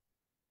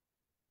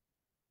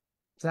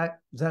 Is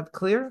that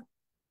clear?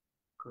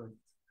 Correct.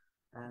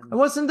 It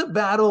wasn't the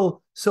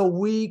battle so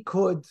we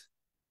could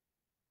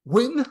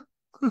win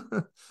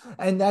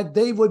and that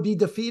they would be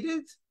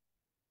defeated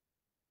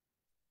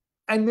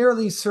and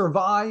merely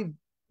survive.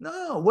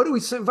 No, what are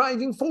we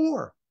surviving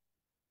for?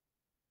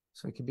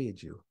 So we can be a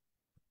Jew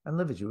and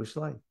live a Jewish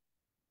life.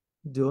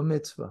 Do a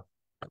mitzvah.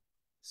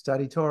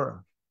 Study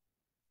Torah.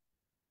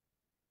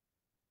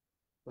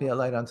 Be a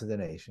light unto the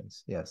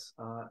nations. Yes.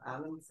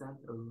 Alan sent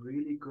a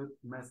really good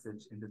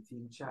message in the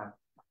team chat.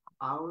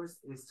 Ours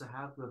is to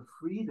have the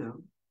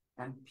freedom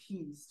and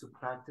peace to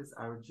practice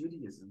our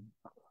Judaism.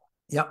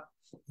 Yep,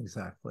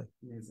 exactly.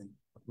 Amazing.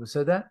 Who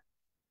said that?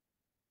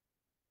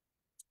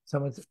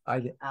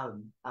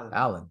 Alan.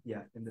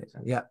 Yeah, in the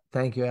chat. Yeah,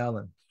 thank you,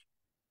 Alan.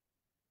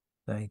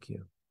 Thank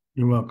you.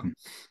 You're welcome.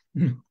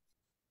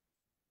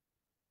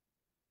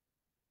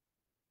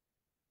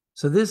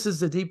 So this is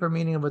the deeper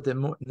meaning of what the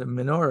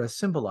menorah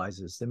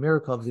symbolizes, the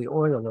miracle of the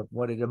oil, of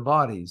what it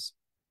embodies.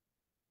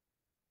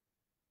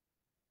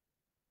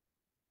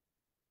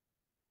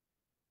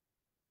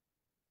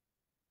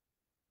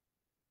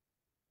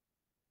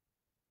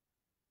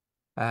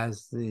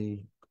 As the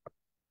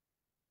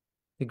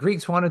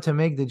Greeks wanted to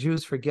make the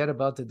Jews forget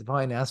about the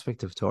divine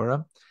aspect of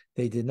Torah.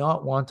 They did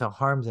not want to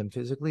harm them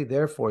physically.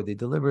 Therefore, they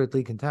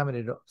deliberately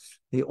contaminated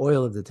the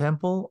oil of the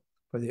temple,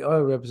 for the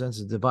oil represents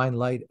the divine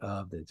light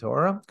of the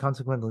Torah.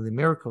 Consequently, the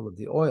miracle of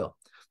the oil,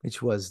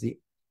 which was the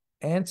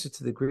answer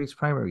to the Greeks'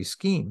 primary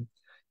scheme,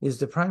 is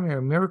the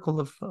primary miracle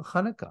of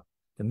Chanukah.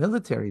 The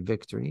military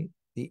victory,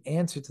 the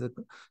answer to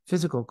the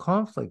physical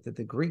conflict that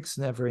the Greeks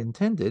never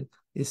intended,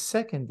 is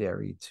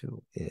secondary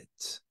to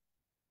it.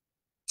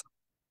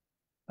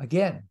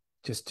 Again,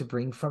 just to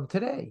bring from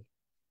today.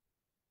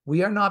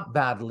 We are not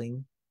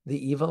battling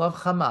the evil of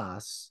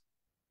Hamas,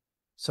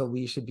 so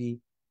we should be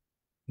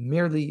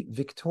merely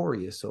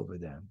victorious over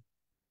them.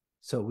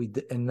 So we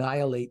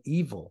annihilate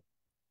evil.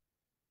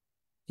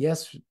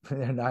 Yes,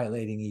 we're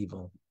annihilating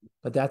evil,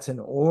 but that's in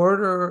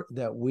order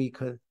that we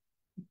could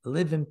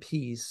live in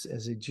peace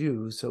as a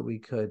Jew, so we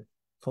could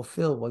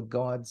fulfill what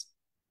God's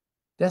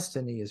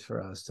destiny is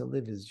for us, to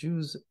live as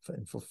Jews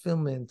in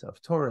fulfillment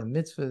of Torah and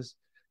mitzvahs,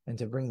 and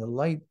to bring the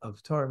light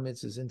of Torah and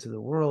mitzvahs into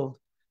the world,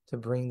 to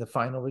bring the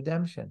final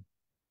redemption,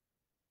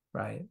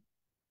 right?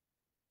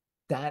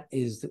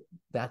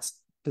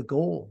 That's the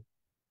goal,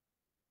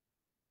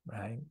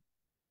 right?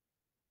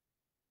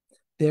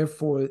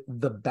 Therefore,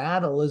 the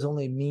battle is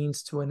only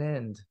means to an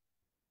end.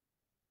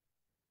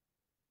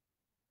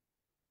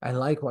 And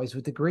likewise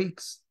with the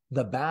Greeks,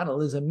 the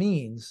battle is a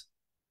means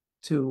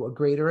to a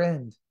greater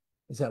end,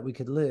 is that we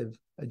could live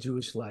a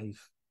Jewish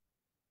life.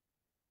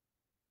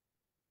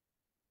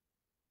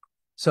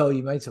 So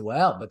you might say,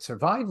 well, but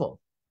survival.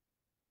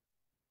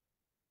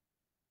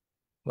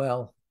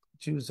 Well,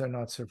 Jews are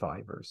not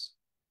survivors.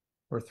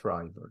 We're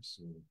thrivers.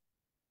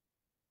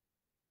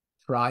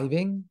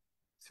 Thriving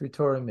through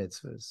Torah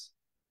mitzvahs.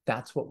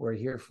 That's what we're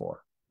here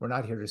for. We're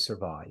not here to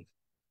survive.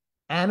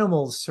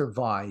 Animals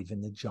survive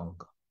in the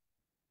jungle.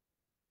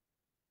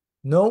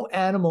 No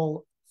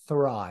animal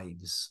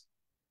thrives.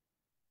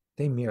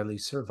 They merely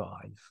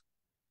survive.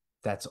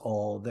 That's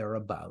all they're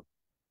about.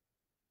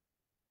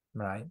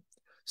 Right?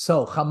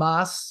 So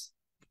Hamas,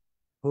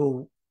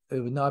 who it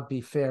would not be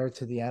fair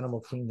to the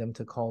animal kingdom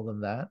to call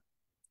them that.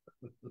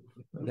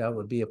 That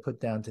would be a put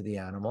down to the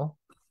animal.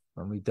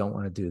 And we don't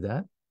want to do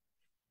that.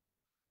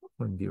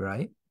 Wouldn't be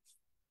right.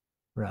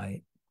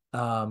 Right.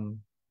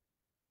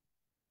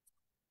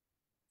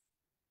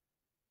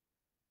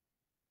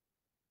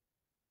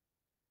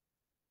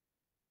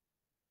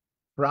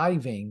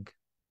 Thriving,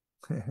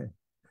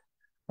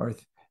 or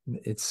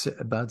it's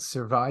about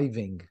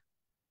surviving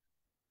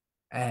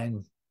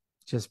and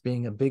just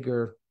being a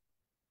bigger,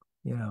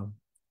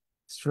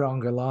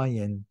 stronger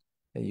lion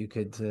that you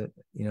could,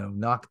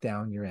 knock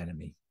down your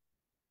enemy.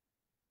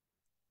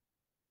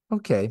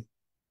 Okay.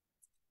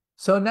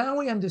 So now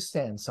we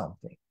understand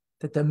something,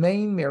 that the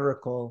main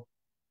miracle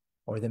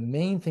or the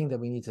main thing that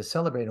we need to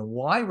celebrate and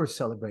why we're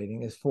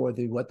celebrating is for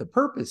what the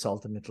purpose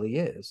ultimately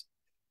is,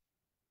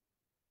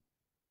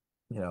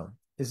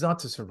 is not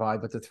to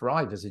survive, but to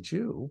thrive as a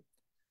Jew,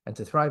 and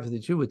to thrive as a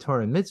Jew with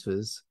Torah and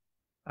mitzvahs.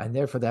 And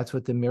therefore, that's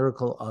what the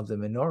miracle of the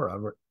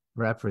menorah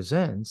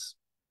represents.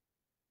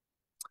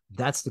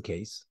 That's the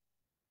case.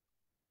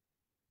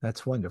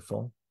 That's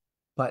wonderful.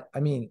 But I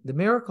mean, the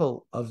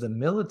miracle of the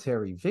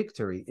military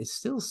victory is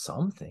still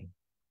something.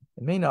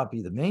 It may not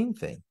be the main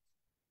thing,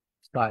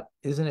 but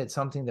isn't it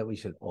something that we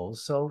should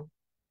also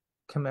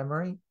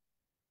commemorate?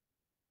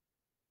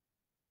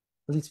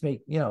 At least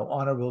make,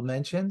 honorable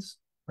mentions,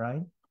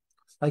 right?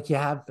 Like you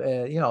have,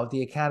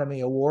 the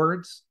Academy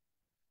Awards,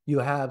 you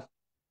have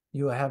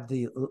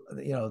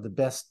the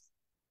best,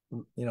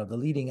 the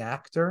leading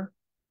actor,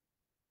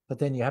 but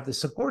then you have the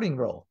supporting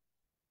role.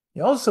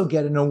 You also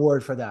get an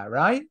award for that,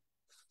 right?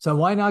 So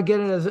why not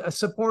get it as a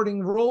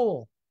supporting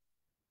role,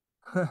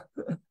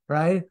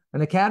 right?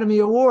 An Academy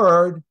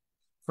Award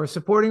for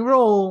supporting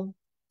role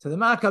to the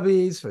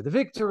Maccabees for the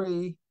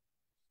victory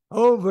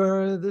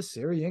over the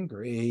Syrian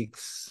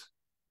Greeks.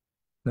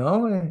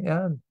 No,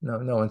 yeah,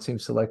 no one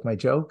seems to like my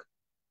joke.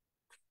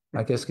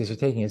 I guess because you're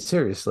taking it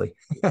seriously.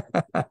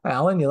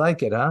 Alan, you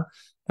like it, huh?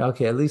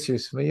 Okay, at least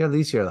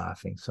you're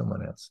laughing.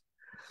 Someone else.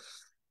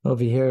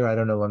 Over here, I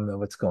don't know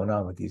what's going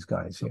on with these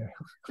guys here.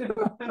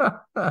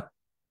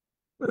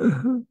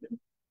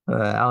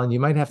 Alan, you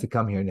might have to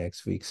come here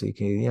next week so you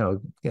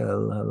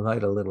can,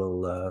 light a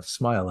little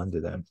smile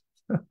under them.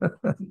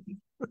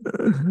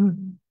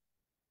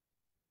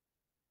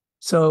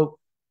 So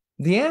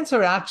the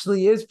answer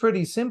actually is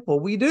pretty simple.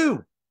 We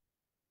do.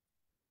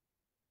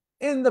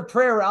 In the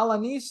prayer Al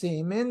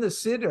Anisim, in the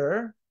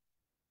Siddur,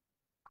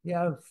 you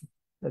have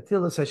the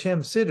Tilas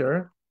Hashem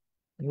Siddur,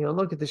 and you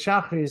look at the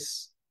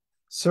Shachris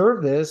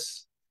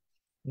service,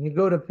 and you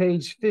go to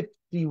page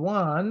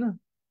 51,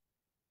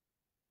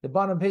 the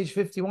bottom page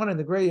 51 in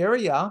the gray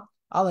area,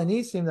 Al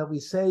Anisim that we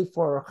say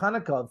for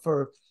Chanukah,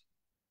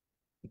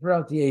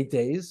 throughout the 8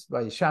 days,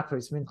 by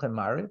Shachris, Mincha, and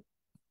Mariv.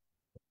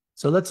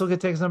 So let's look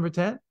at text number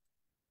 10.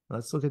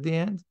 Let's look at the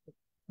end,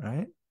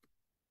 right?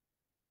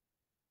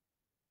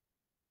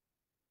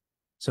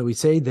 So we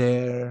say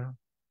there,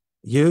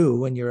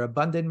 you, in your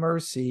abundant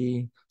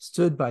mercy,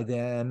 stood by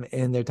them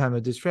in their time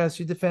of distress.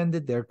 You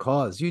defended their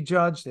cause. You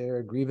judged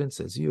their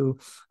grievances. You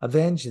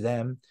avenged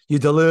them. You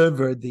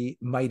delivered the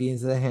mighty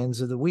into the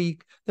hands of the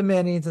weak, the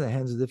many into the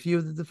hands of the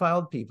few, the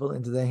defiled people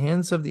into the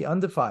hands of the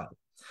undefiled,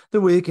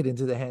 the wicked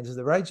into the hands of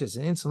the righteous,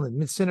 and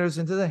insolent sinners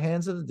into the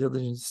hands of the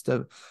diligent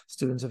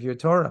students of your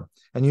Torah.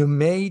 And you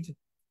made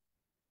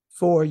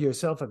for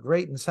yourself a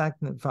great and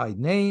sanctified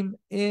name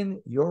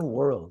in your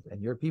world,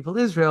 and your people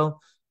Israel,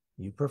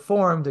 you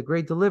performed a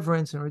great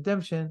deliverance and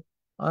redemption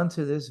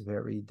unto this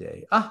very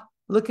day.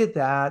 Look at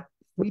that.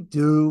 We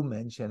do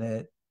mention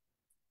it.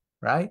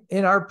 right?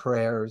 In our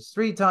prayers,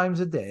 3 times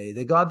a day,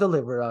 that God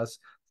deliver us,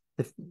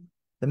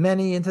 the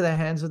many into the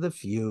hands of the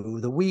few,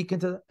 the weak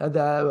into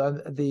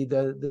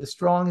the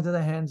strong into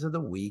the hands of the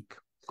weak,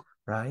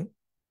 right?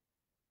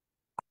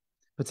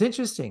 But it's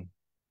interesting.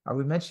 Are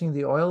we mentioning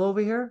the oil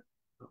over here?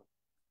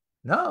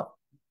 No.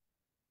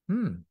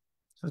 So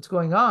what's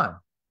going on?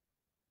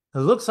 It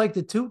looks like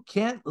the two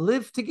can't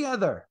live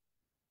together.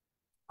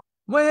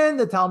 When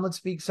the Talmud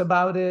speaks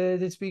about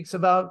it, it speaks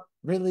about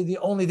really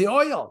only the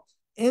oil.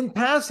 In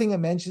passing, it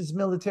mentions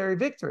military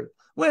victory.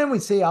 When we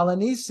say Al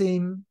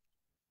Anisim,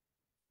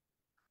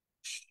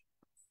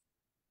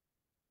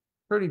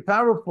 pretty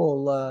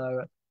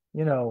powerful,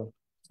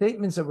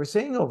 statements that we're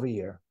saying over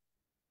here.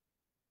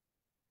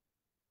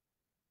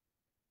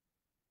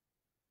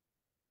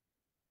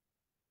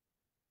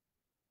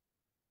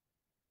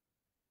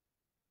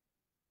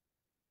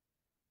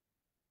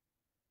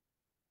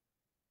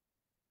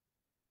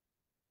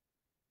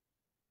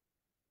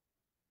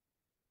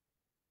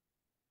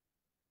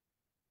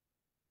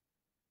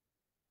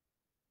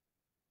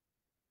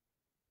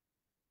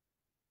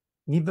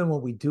 Even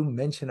when we do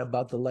mention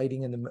about the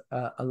lighting and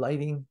the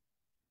lighting,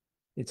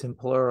 it's in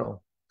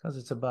plural because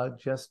it's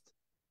about just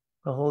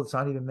the whole. It's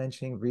not even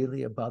mentioning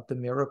really about the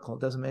miracle.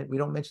 We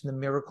don't mention the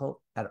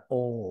miracle at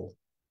all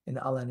in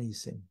Al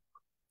Anisim.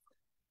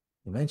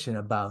 We mention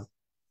about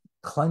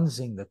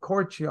cleansing the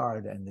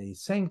courtyard and the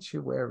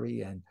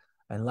sanctuary and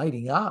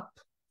lighting up,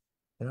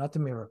 and not the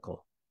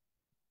miracle.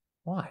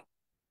 Why?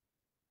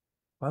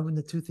 Why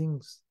wouldn't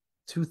the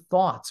two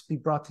thoughts be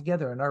brought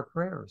together in our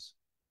prayers?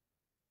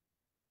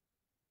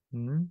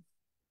 Any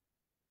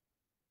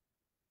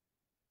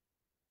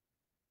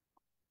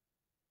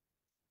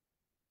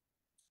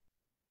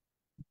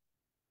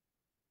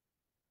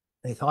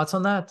thoughts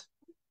on that?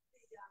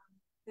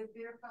 The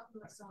beer cup in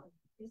the sun.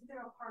 Isn't there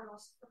a part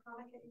also for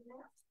Chanukah in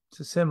there?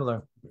 It's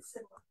similar. It's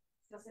similar.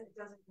 It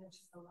doesn't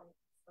mention the light.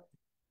 But...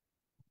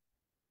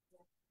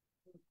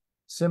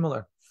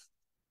 Similar.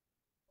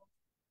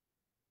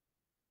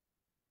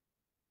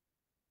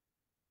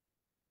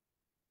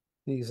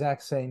 The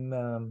exact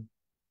same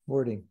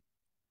wording.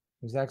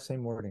 Exact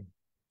same wording.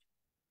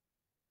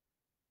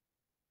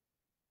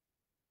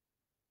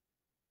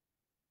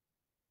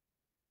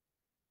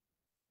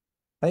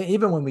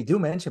 Even when we do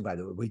mention, by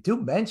the way, we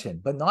do mention,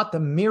 but not the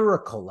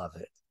miracle of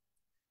it.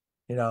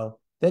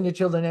 Then your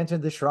children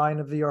entered the shrine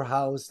of your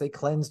house. They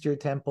cleansed your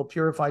temple,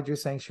 purified your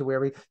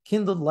sanctuary,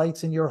 kindled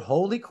lights in your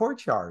holy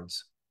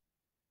courtyards.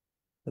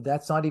 But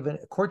that's not even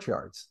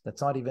courtyards.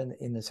 That's not even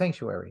in the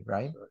sanctuary,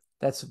 right?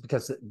 That's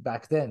because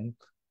back then,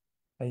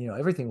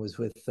 everything was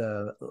with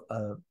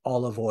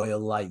olive oil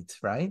light,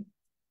 right?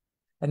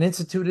 And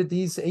instituted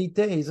these 8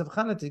 days of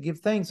Chanukah to give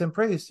thanks and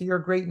praise to your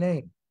great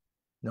name.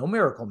 No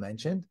miracle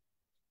mentioned.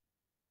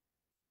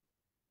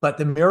 But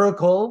the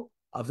miracle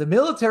of the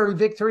military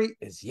victory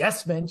is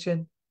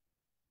mentioned.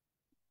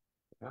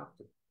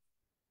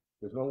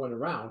 There's no one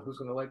around. Who's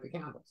going to light the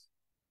candles?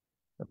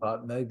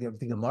 About the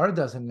Gemara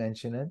doesn't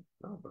mention it.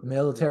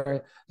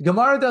 The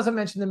Gemara doesn't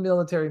mention the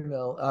military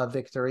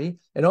victory.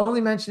 It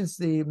only mentions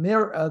the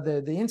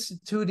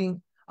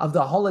instituting of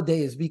the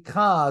holidays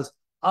because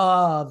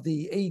of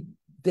the 8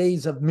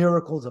 days of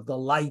miracles of the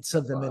lights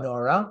of the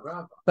menorah.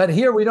 Rabbi. But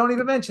here we don't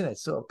even mention it.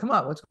 So come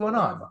on, what's going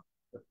on?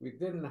 If we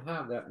didn't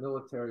have that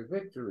military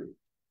victory,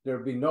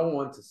 there'd be no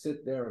one to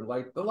sit there and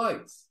light the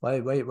lights.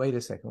 Wait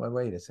a second.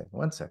 Wait a second.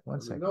 One second.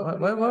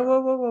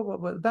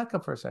 Wait. Back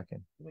up for a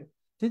second. Yeah.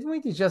 Didn't we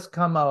just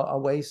come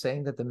away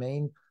saying that the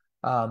main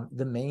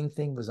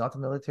thing was not the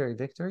military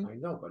victory? I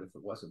know, but if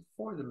it wasn't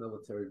for the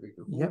military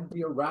victory, who would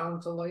be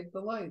around to light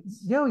the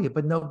lights? Yeah,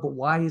 but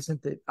why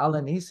isn't the Al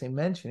Anisim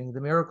mentioning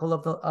the miracle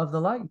of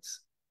the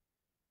lights?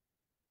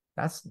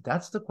 That's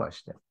the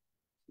question.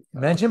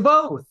 Mention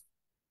both.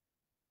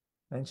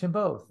 You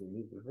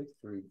need the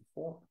victory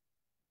before.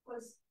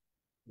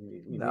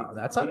 No,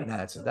 that's not an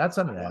answer. That's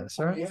not an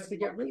answer. You have to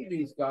get rid of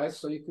these guys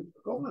so you could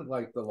go and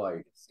light the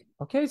lights.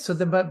 Okay, so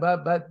then,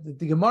 but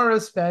the Gemara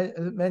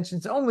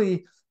mentions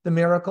only the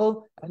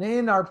miracle, and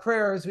in our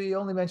prayers we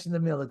only mention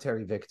the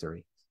military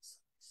victory.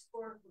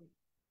 Historically,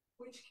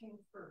 which came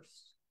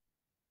first?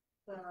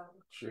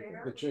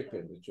 The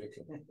chicken.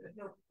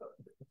 No,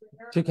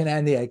 Chicken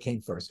and the egg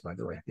came first, by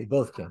the way. They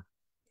both came.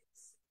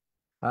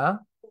 Huh?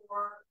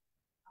 Or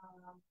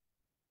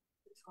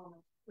the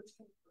Talmud, which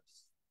came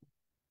first?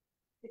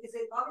 Because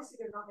obviously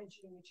they're not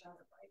mentioning each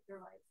other, right? They're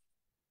like,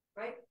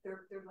 right?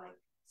 They're like,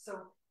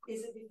 so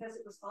is it because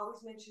it was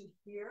always mentioned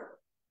here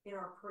in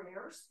our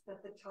prayers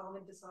that the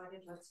Talmud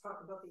decided, let's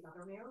talk about the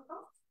other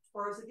miracle?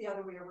 Or is it the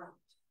other way around?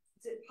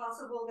 Is it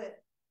possible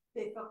that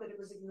they felt that it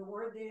was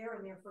ignored there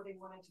and therefore they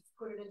wanted to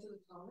put it into the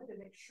Talmud and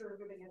make sure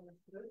everybody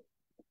understood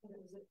and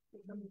it was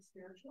becoming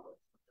spiritual?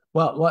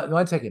 Well,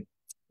 one second.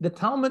 The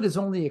Talmud is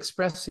only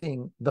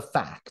expressing the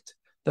fact.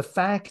 The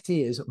fact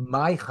is,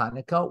 my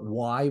Chanukah,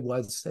 why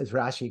was, as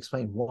Rashi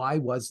explained, why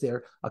was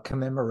there a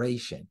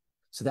commemoration?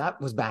 So that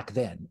was back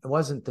then. It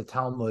wasn't the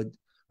Talmud,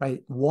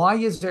 right? Why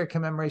is there a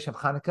commemoration of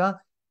Chanukah?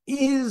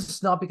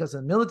 Is not because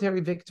of the military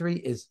victory,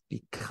 is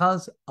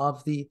because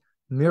of the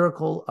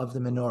miracle of the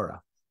menorah,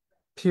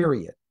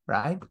 period,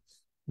 right?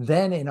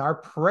 Then in our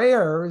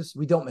prayers,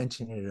 we don't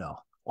mention it at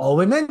all. All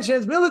we mention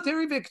is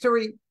military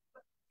victory.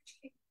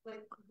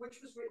 Like, which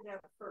was written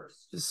out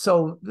first?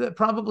 So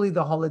probably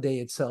the holiday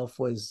itself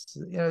was,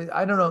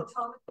 I don't know. The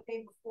Talmud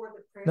came before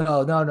the prayer?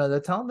 No. The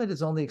Talmud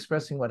is only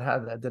expressing what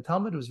happened. The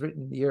Talmud was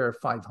written in the year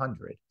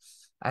 500,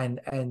 and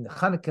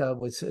Chanukah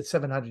was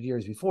 700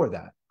 years before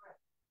that,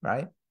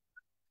 right?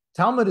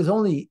 Talmud is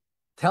only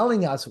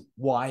telling us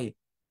why,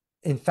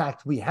 in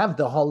fact, we have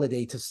the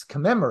holiday to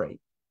commemorate.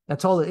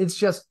 That's all. It's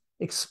just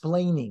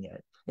explaining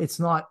it. It's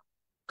not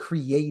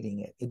creating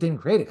it. It didn't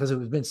create it because it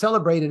was been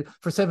celebrated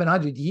for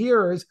 700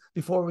 years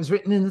before it was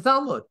written in the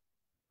Talmud.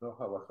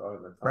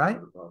 Right?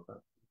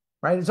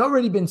 Right? It's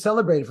already been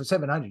celebrated for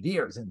 700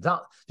 years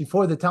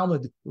before the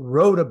Talmud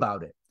wrote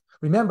about it.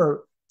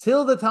 Remember,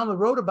 till the Talmud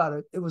wrote about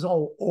it, it was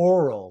all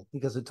oral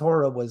because the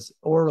Torah was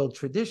oral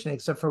tradition,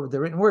 except for the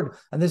written word.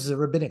 And this is a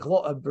rabbinic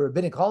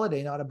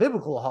holiday, not a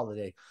biblical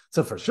holiday.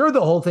 So for sure, the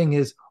whole thing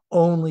is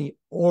only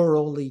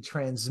orally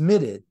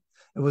transmitted.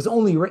 It was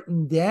only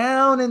written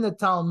down in the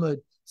Talmud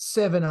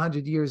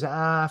 700 years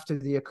after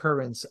the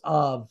occurrence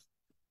of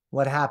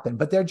what happened.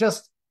 But they're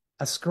just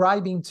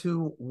ascribing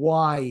to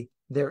why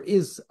there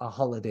is a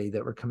holiday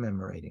that we're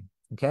commemorating.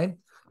 Okay?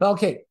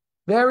 Okay,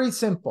 very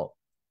simple.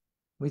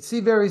 We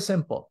see very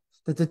simple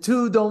that the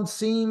two don't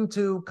seem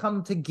to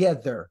come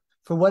together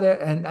for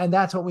whatever, and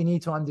that's what we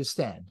need to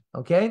understand.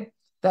 Okay?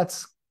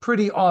 That's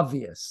pretty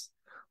obvious.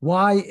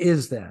 Why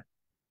is that?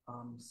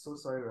 So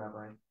sorry,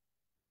 Rabbi.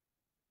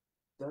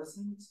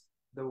 Doesn't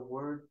the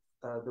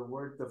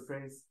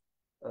phrase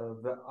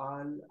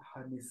Ve'al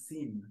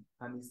Hanisim,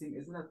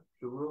 isn't that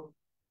plural?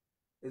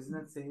 Isn't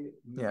it say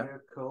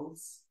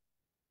miracles?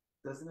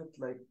 Doesn't it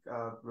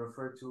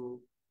refer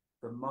to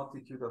the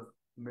multitude of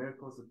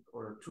miracles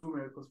or true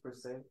miracles per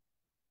se?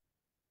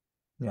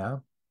 Yeah.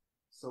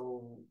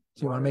 So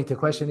you want to make the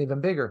question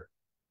even bigger?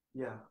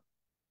 Yeah.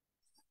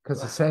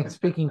 Because it's saying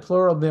speaking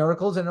plural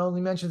miracles and it only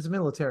mentions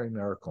military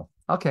miracle.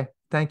 Okay,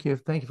 thank you.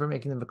 Thank you for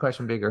making the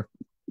question bigger.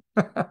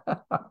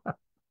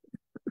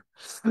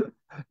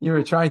 You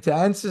were trying to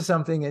answer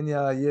something and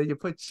you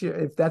put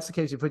if that's the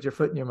case, you put your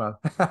foot in your mouth.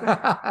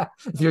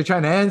 If you're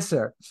trying to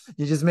answer,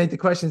 you just made the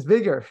questions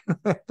bigger.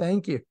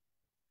 Thank you.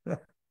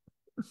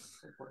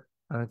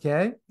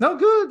 Okay. No,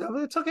 good.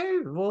 It's okay.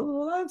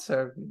 We'll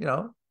answer.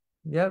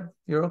 Yeah,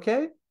 you're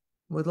okay?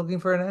 We're looking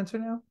for an answer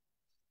now?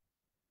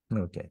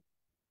 Okay.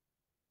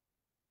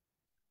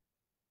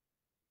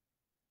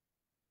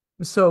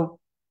 So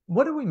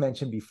what did we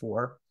mention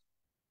before?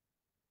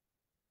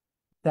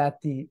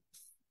 That the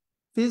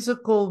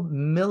physical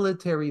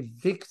military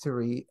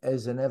victory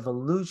is an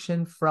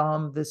evolution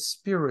from the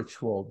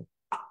spiritual,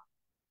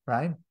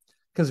 right?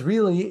 Because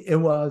really it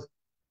was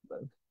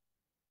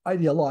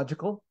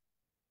ideological,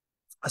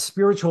 a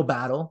spiritual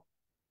battle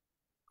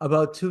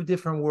about two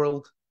different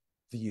world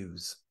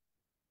views.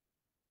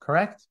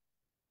 Correct?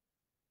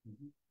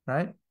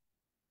 Right?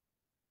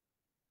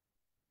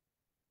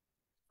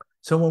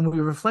 So when we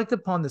reflect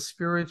upon the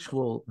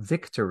spiritual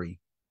victory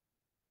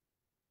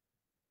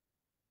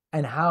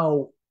and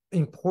how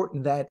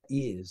important that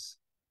is,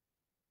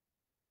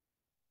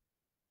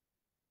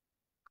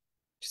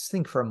 just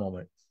think for a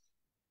moment.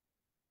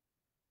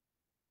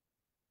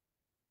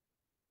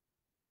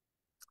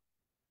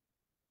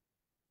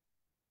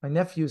 My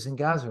nephew's in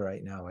Gaza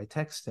right now. I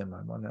text him.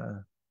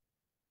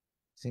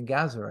 He's in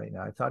Gaza right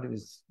now. I thought he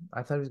was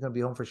going to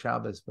be home for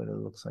Shabbos, but it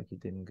looks like he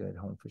didn't get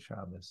home for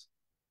Shabbos.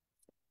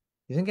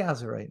 He's in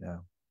Gaza right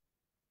now.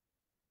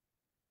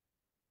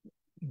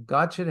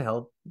 God should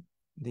help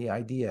the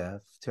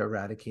idea to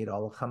eradicate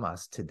all of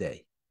Hamas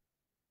today.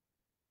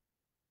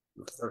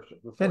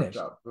 Finished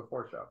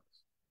before Shabbos.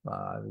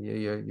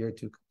 You're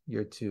too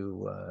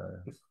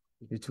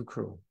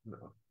cruel.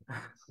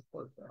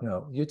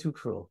 No, you're too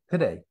cruel.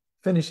 Today,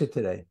 finish it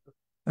today.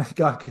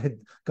 God,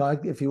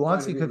 if He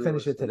wants, He could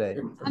finish it today.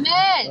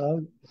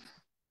 Amen.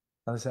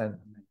 Listen,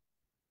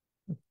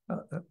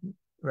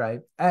 right?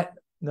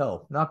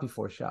 No, not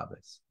before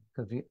Shabbos,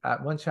 because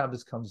once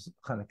Shabbos comes,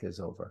 Chanukah is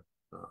over,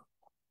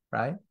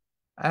 right?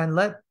 And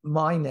let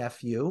my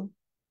nephew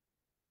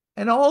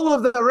and all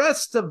of the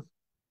rest of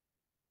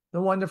the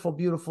wonderful,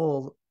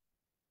 beautiful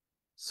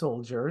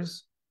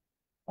soldiers,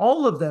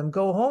 all of them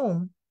go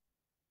home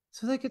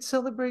so they could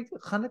celebrate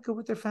Chanukah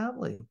with their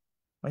family.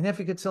 My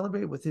nephew could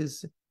celebrate with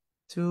his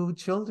 2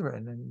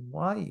 children and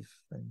wife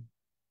and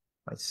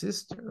my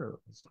sister,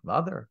 his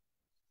mother,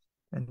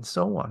 and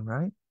so on,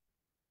 right?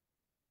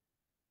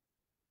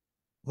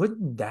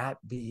 Wouldn't that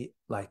be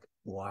like,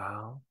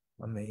 wow,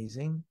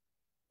 amazing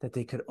that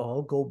they could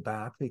all go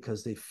back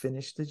because they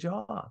finished the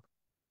job?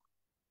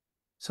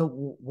 So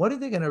what are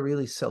they going to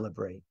really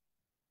celebrate?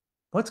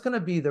 What's going to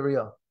be the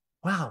real,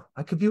 wow,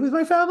 I could be with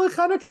my family,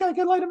 Chanukah, I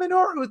can light a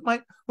menorah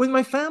with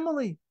my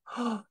family.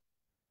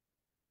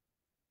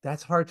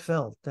 That's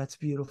heartfelt. That's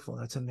beautiful.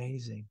 That's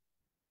amazing.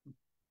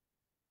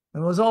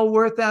 And it was all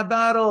worth that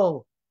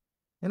battle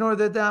in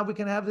order that we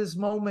can have this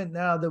moment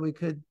now that we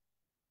could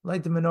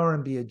light the menorah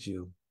and be a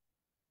Jew,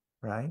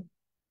 right?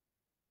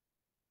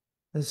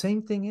 The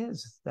same thing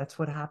is, that's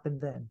what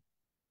happened then,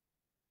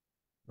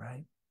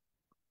 right?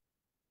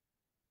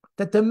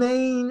 That the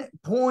main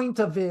point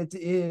of it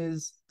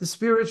is the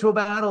spiritual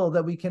battle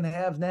that we can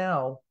have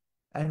now,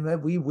 and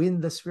that we win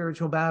the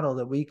spiritual battle,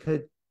 that we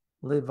could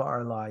live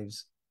our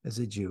lives as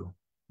a Jew,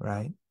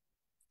 right?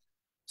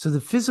 So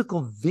the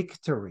physical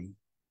victory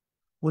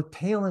would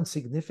pale in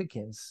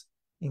significance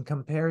in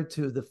compared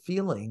to the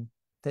feeling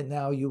that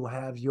now you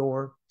have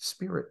your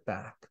spirit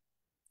back.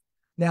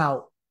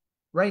 Now,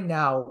 right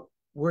now,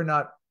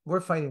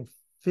 we're fighting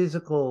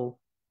physical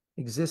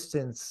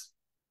existence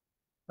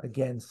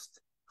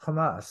against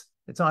Hamas.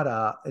 It's not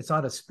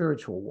a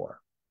spiritual war.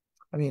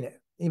 I mean,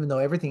 even though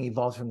everything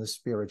evolves from the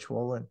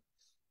spiritual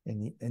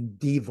and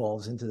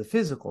devolves into the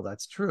physical,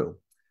 that's true.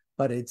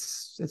 But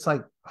it's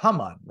like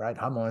Haman, right?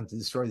 Haman wanted to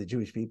destroy the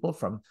Jewish people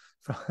from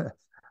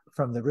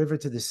the river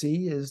to the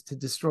sea, is to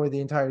destroy the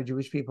entire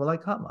Jewish people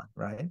like Haman,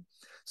 right?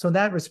 So in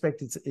that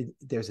respect,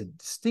 there's a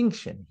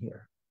distinction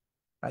here,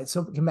 right?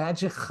 So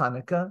imagine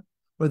Chanukah,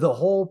 where the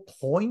whole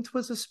point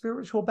was a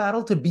spiritual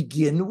battle to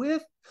begin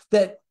with,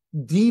 that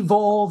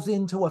devolved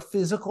into a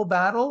physical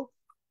battle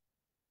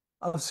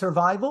of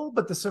survival,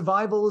 but the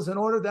survival is in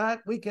order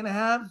that we can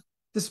have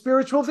the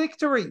spiritual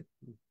victory.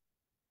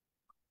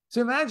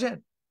 So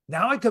imagine,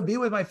 now I could be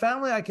with my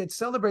family, I could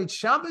celebrate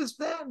Shabbos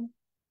then,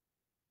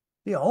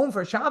 be home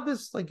for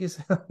Shabbos, like you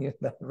said,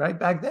 right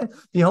back then,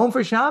 be home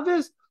for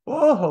Shabbos.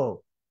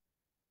 Oh,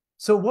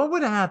 so what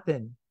would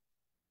happen?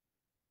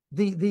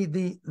 The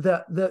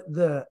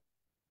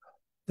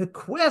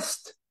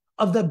quest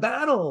of the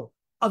battle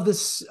of the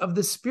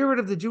spirit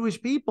of the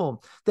Jewish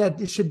people, that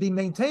it should be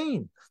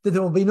maintained, that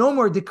there will be no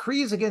more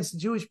decrees against the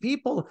Jewish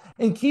people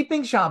in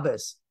keeping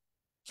Shabbos,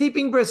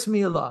 keeping Bris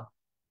Milah,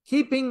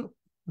 keeping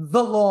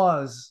the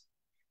laws,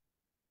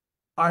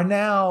 are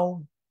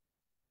now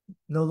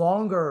no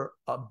longer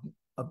a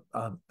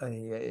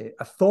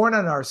thorn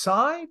on our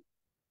side.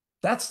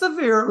 That's the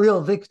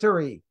real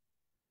victory.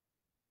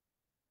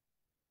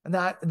 And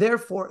that,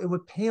 therefore, it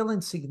would pale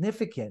in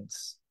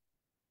significance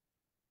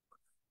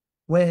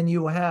when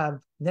you have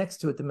next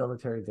to it the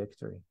military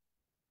victory.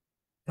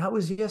 That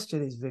was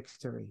yesterday's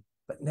victory.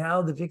 But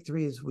now the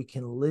victory is we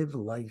can live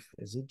life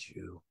as a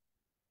Jew.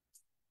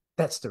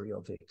 That's the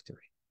real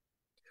victory.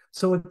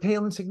 So it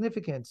pale in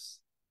significance,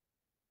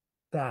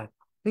 that,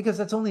 because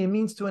that's only a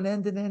means to an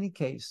end in any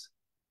case.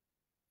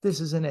 This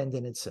is an end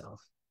in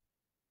itself.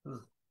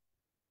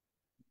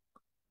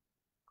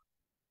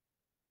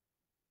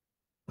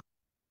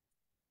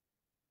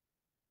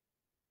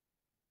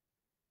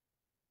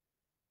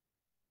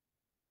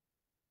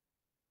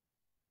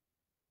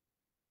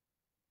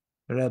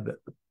 Rabbi.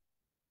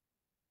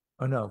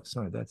 Oh no,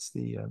 sorry, that's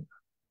the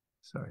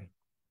sorry.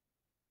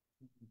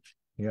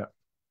 Yeah.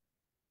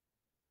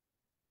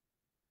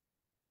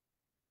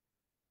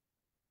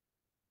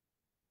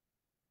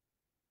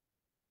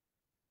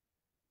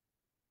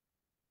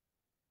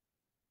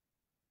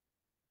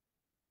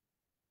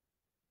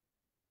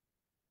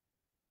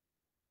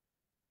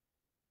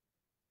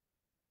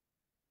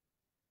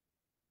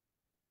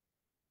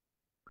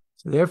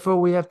 So therefore,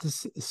 we have to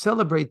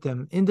celebrate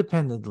them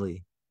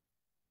independently.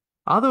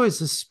 Otherwise,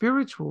 the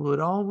spiritual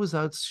would always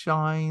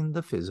outshine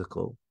the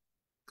physical,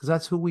 because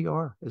that's who we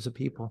are as a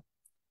people.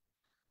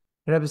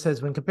 The Rabbi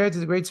says, when compared to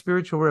the great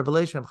spiritual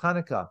revelation of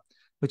Chanukah,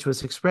 which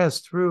was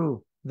expressed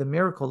through the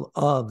miracle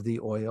of the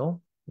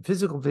oil, the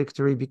physical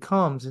victory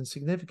becomes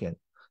insignificant.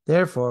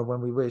 Therefore,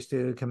 when we wish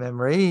to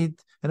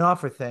commemorate and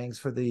offer thanks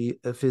for the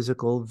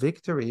physical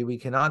victory, we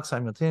cannot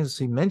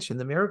simultaneously mention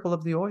the miracle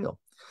of the oil,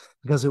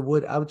 because it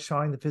would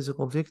outshine the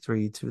physical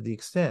victory to the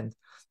extent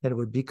that it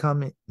would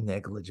become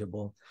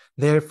negligible.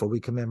 Therefore,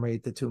 we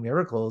commemorate the two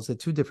miracles at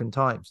two different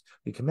times.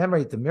 We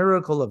commemorate the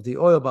miracle of the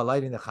oil by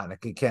lighting the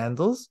Chanukah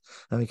candles,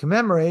 and we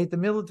commemorate the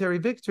military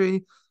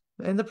victory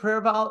in the prayer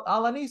of Al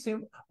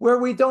Anisim, where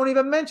we don't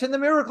even mention the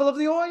miracle of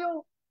the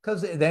oil,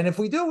 because then if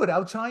we do, it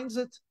outshines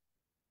it.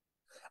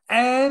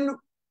 And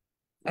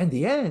in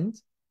the end,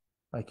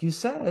 like you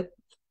said,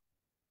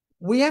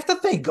 we have to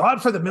thank God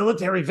for the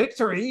military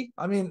victory.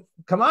 I mean,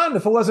 come on,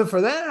 if it wasn't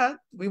for that,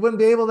 we wouldn't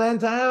be able then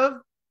to have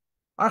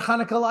our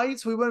Chanukah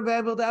lights, we wouldn't be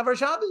able to have our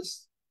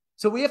Shabbos.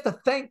 So we have to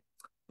thank,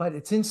 but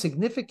it's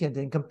insignificant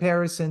in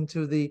comparison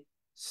to the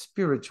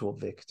spiritual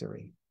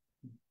victory,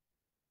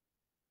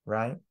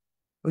 right?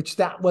 Which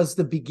that was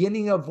the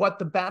beginning of what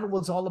the battle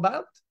was all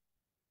about.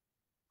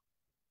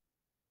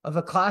 Of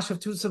a clash of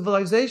two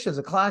civilizations,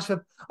 a clash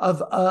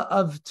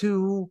of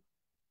two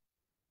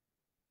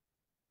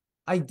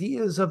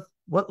ideas of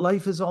what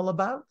life is all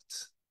about.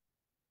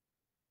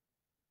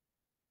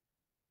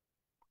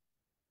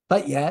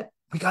 But yet,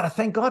 we got to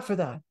thank God for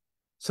that.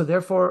 So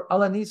therefore, Al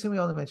Anisim, we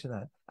only mention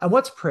that. And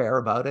what's prayer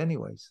about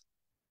anyways?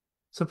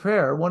 So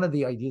prayer, one of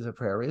the ideas of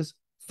prayer is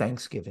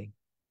thanksgiving.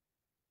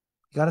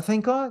 You got to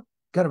thank God.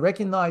 You got to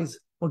recognize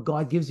what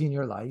God gives you in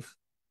your life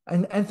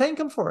and thank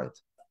Him for it,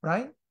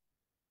 right?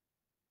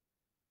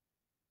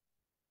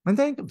 And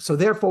thank Him. So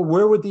therefore,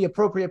 where would the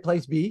appropriate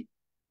place be?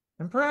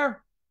 In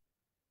prayer,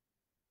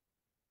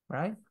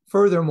 right?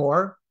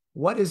 Furthermore,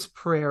 what is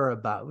prayer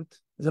about?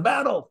 It's a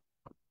battle.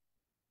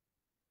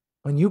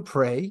 When you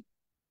pray,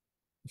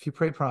 if you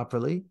pray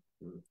properly,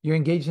 you're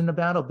engaged in a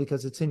battle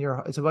because it's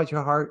about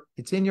your heart.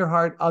 It's in your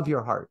heart, of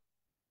your heart.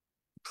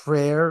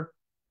 Prayer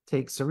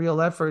takes a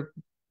real effort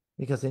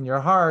because in your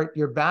heart,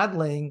 you're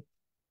battling,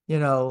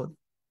 the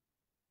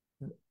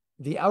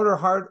outer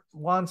heart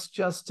wants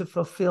just to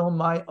fulfill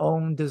my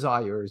own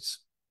desires,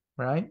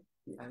 right?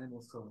 The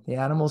animal soul. The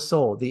animal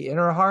soul. The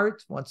inner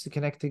heart wants to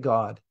connect to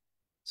God.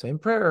 So in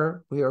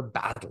prayer, we are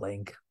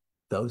battling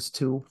those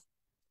two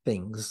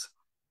things,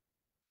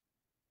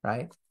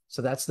 right?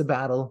 So that's the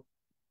battle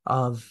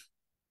of,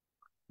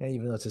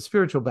 even though it's a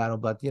spiritual battle,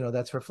 but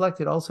that's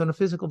reflected also in a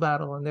physical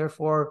battle, and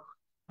therefore,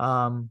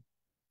 as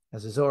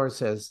the Zohar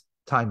says,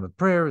 time of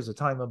prayer is a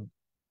time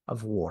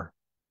of war.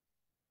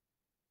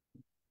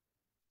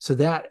 So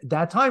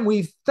that time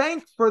we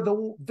thank for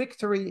the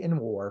victory in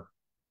war.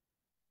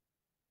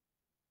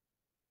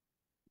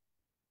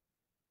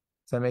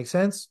 Does that make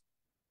sense?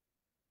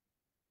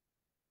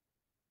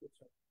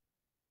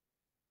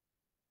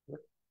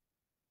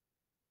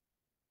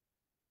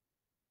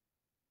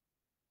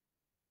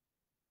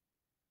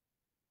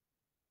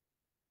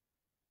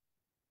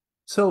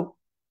 So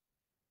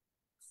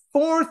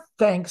for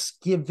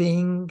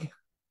Thanksgiving,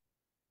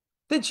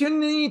 that you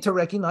need to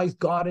recognize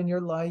God in your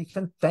life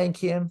and thank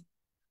Him.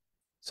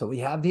 So we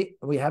have the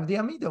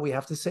Amidah. We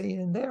have to say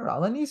in there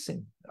Al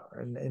Hanisim,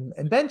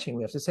 and benching.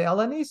 We have to say Al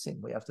Hanisim.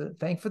 We have to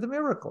thank for the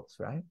miracles,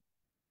 right?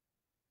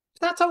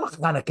 That's not what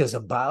Chanukah is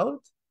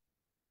about.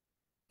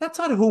 That's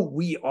not who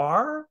we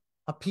are.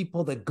 A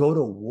people that go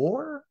to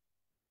war.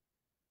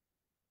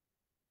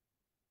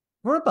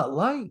 We're about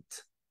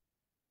light.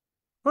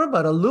 We're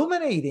about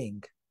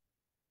illuminating.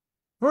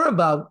 We're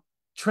about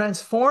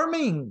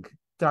transforming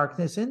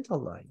darkness into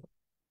light.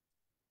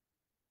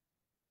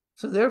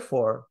 So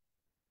therefore,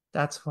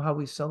 that's how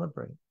we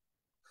celebrate.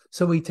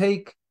 So we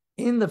take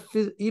in that's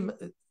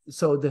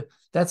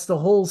the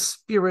whole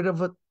spirit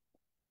of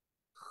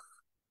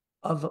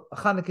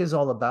Chanukah is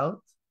all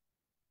about,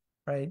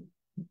 right?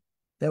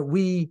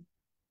 That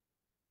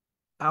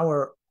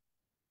our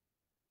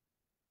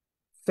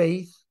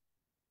faith,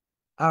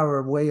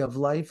 our way of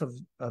life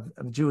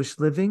of Jewish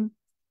living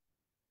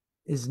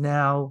is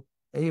now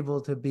able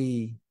to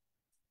be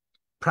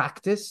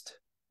practiced.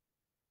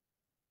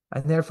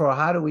 And therefore,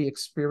 how do we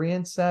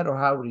experience that, or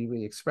how do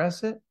we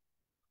express it?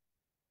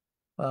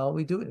 Well,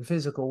 we do it in a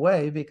physical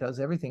way because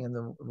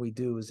everything we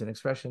do is an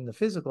expression in the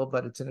physical,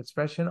 but it's an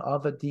expression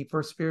of a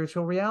deeper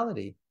spiritual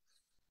reality.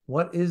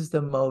 What is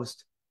the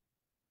most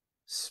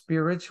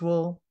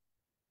spiritual,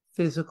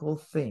 physical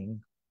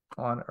thing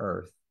on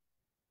earth?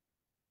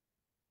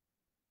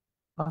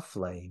 A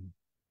flame.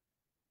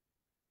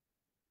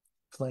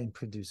 Flame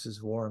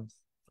produces warmth.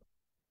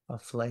 A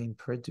flame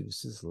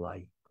produces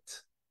light.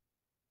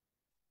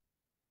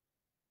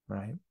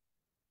 Right?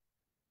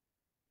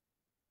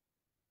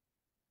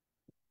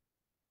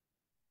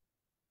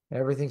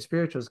 Everything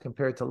spiritual is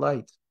compared to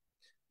light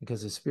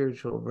because the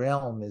spiritual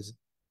realm is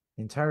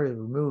entirely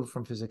removed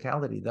from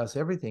physicality. Thus,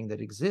 everything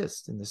that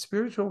exists in the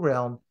spiritual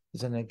realm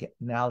is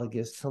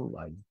analogous to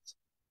light.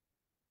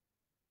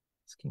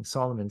 As King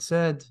Solomon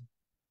said,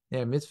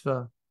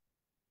 mitzvah,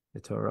 the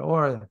Torah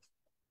or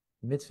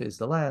the mitzvah is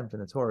the lamp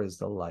and the Torah is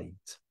the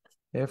light.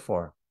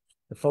 Therefore,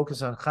 the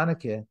focus on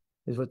Chanukah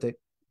is what the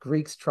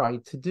Greeks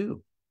tried to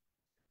do.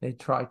 They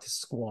tried to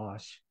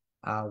squash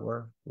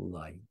our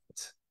light.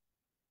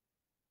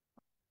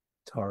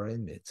 Torah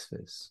and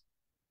mitzvahs.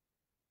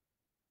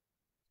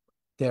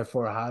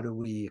 Therefore, how do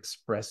we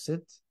express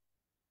it?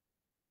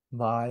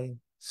 By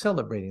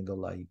celebrating the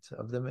light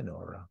of the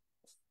menorah.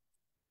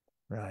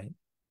 Right?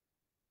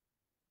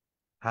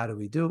 How do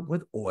we do it?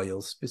 With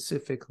oil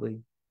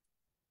specifically,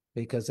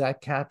 because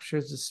that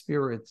captures the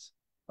spirit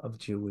of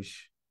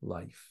Jewish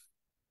life,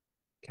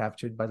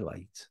 captured by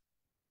light.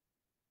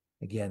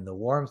 Again, the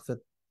warmth that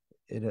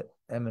it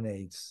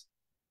emanates,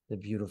 the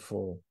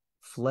beautiful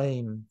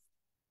flame.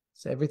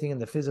 So everything in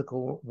the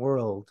physical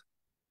world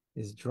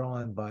is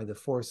drawn by the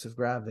force of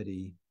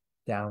gravity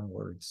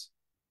downwards.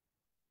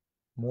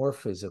 More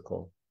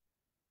physical,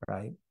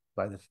 right?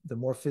 By the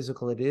more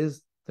physical it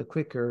is, the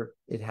quicker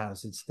it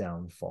has its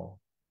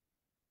downfall.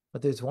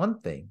 But there's one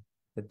thing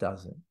that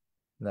doesn't,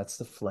 and that's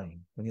the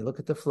flame. When you look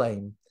at the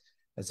flame,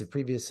 as the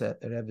previous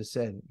Rebbe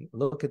said,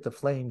 look at the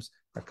flames.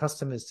 Our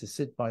custom is to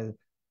sit by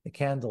the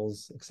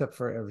candles, except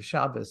for every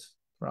Shabbos,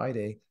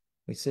 Friday,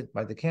 we sit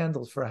by the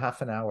candles for a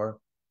half an hour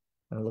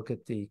and look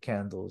at the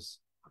candles,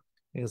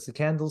 because the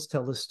candles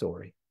tell a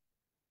story.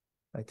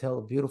 I tell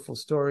a beautiful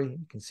story.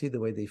 You can see the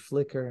way they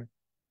flicker,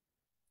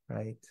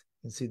 right?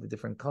 You can see the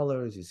different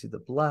colors. You see the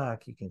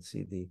black. You can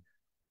see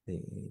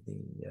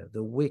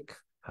the wick,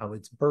 how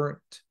it's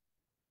burnt,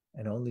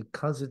 and only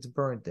because it's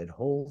burnt, it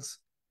holds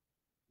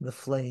the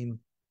flame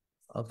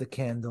of the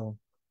candle,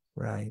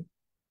 right?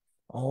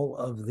 All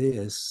of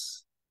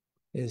this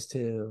is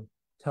to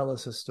tell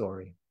us a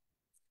story.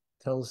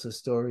 Tell us a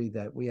story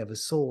that we have a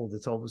soul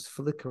that's always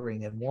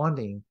flickering and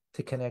wanting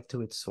to connect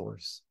to its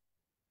source.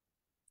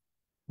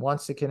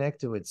 Wants to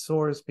connect to its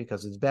source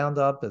because it's bound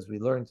up, as we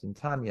learned in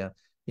Tanya,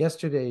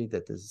 yesterday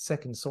that the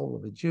second soul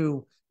of a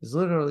Jew is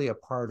literally a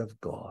part of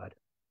God.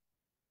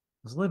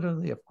 It's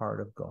literally a part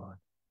of God,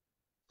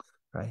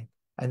 right?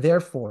 And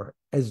therefore,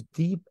 as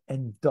deep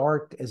and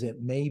dark as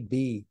it may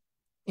be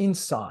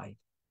inside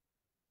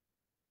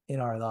in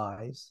our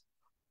lives,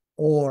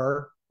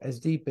 or as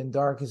deep and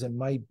dark as it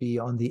might be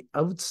on the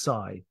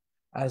outside,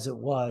 as it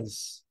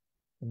was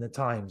in the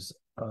times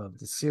of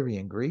the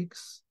Syrian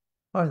Greeks,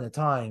 or in the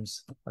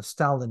times of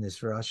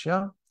Stalinist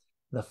Russia,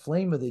 the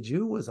flame of the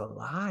Jew was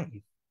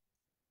alive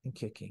and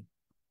kicking.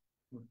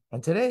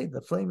 And today,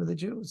 the flame of the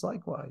Jew is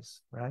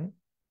likewise, right?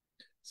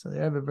 So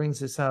the Rebbe brings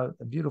this out,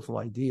 a beautiful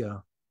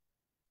idea.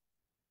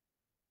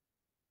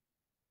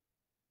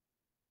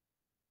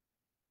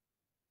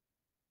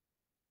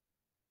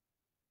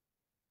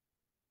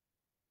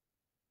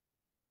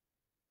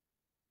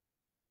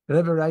 The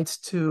Rebbe writes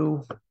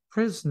to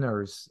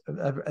prisoners,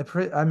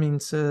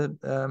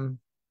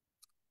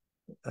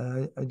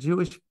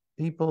 Jewish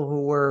people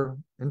who were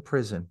in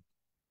prison,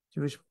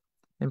 Jewish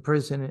in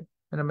prison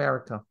in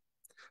America.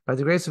 By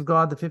the grace of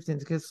God, the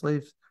 15th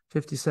Kislev,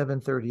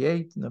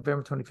 5738,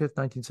 November 25th,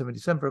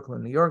 1977,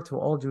 Brooklyn, New York, to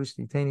all Jewish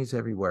detainees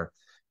everywhere.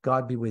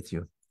 God be with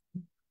you.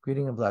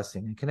 Greeting and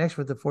blessing. In connection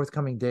with the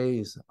forthcoming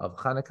days of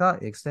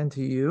Chanukah, I extend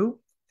to you,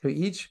 to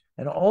each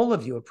and all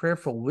of you, a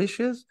prayerful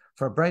wishes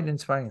for a bright and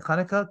inspiring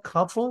Chanukah,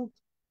 coupled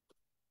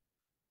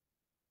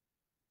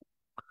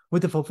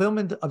with the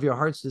fulfillment of your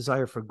heart's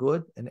desire for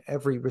good in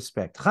every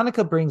respect.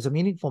 Chanukah brings a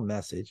meaningful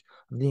message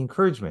of the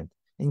encouragement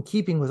in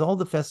keeping with all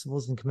the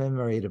festivals and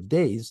commemorative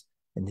days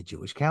in the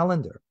Jewish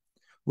calendar,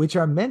 which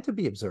are meant to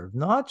be observed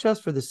not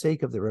just for the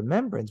sake of the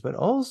remembrance, but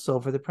also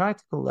for the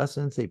practical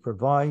lessons they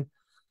provide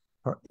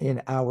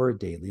in our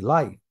daily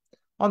life.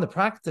 On the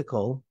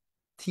practical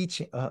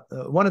teaching,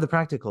 one of the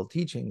practical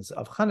teachings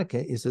of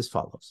Chanukah is as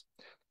follows.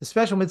 The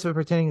special mitzvah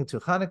pertaining to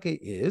Chanukah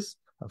is,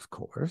 of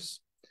course,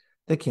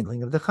 the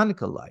kindling of the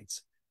Chanukah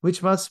lights,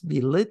 which must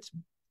be lit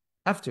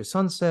after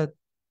sunset,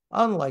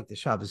 unlike the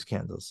Shabbos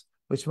candles,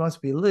 which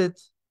must be lit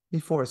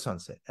before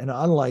sunset. And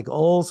unlike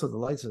also the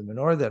lights of the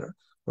menorah that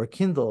were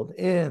kindled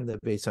in the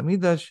Beis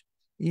Hamikdash,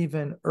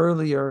 even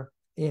earlier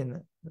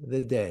in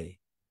the day.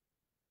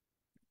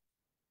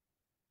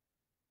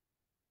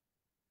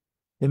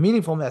 The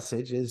meaningful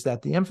message is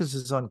that the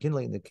emphasis on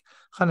kindling the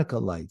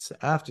Chanukah lights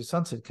after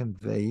sunset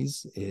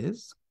conveys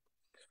is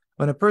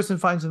when a person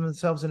finds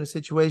themselves in a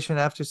situation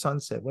after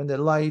sunset, when the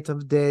light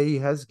of day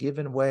has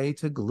given way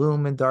to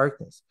gloom and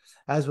darkness,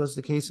 as was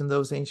the case in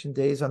those ancient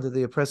days under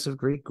the oppressive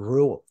Greek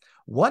rule.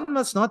 One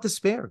must not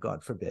despair,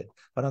 God forbid,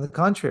 but on the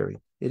contrary,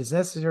 it is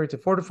necessary to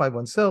fortify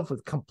oneself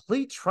with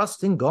complete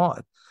trust in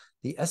God,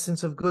 the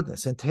essence of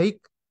goodness, and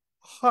take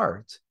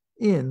heart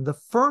in the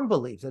firm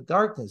belief that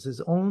darkness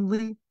is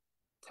only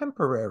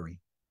temporary.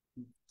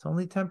 It's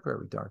only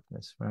temporary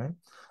darkness, right?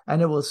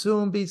 And it will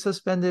soon be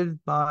suspended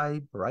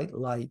by bright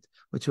light,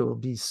 which will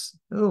be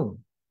seen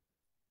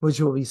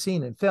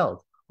and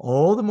felt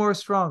all the more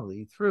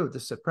strongly through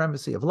the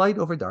supremacy of light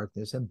over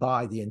darkness and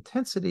by the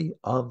intensity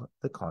of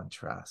the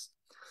contrast.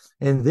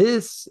 And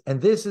this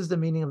is the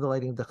meaning of the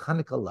lighting of the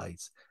Chanukah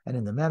lights, and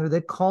in the manner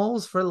that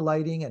calls for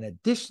lighting an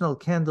additional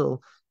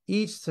candle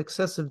each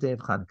successive day of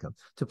Chanukah,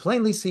 to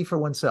plainly see for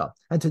oneself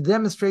and to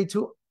demonstrate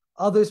to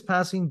others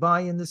passing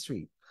by in the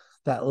street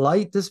that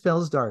light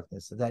dispels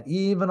darkness, that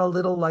even a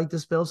little light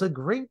dispels a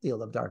great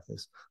deal of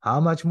darkness. How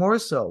much more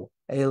so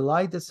a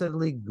light that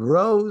steadily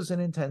grows in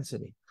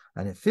intensity?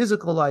 And if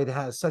physical light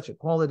has such a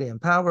quality and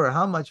power,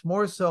 how much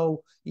more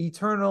so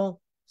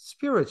eternal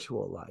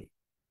spiritual light?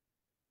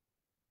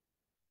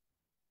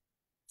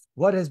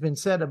 What has been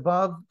said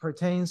above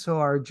pertains to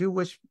our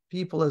Jewish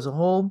people as a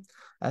whole,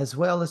 as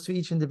well as to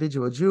each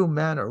individual Jew,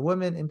 man or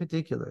woman in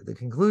particular. The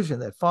conclusion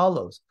that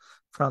follows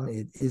from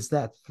it is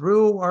that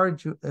through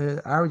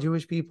our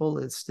Jewish people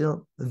is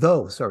still,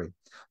 though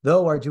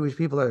our Jewish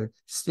people are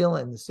still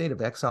in the state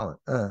of exile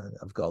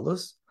of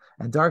Golus,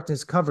 and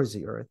darkness covers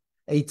the earth,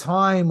 a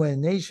time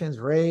when nations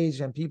rage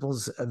and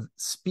peoples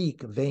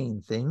speak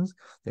vain things,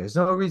 there's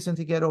no reason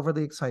to get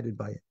overly excited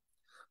by it.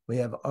 We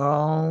have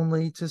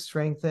only to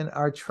strengthen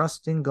our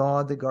trust in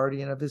God, the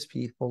guardian of his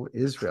people,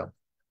 Israel,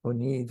 who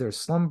neither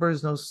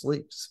slumbers nor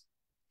sleeps,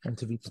 and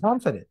to be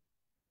confident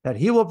that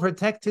he will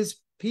protect his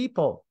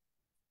people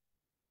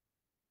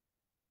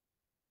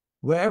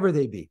wherever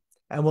they be,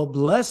 and will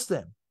bless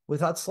them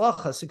with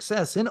hatzlacha,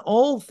 success in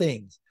all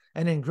things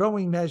and in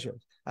growing measure,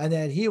 and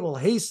that he will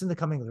hasten the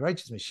coming of the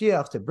righteous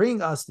Mashiach to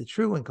bring us the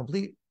true and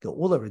complete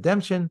Geula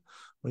redemption,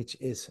 which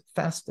is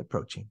fast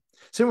approaching.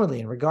 Similarly,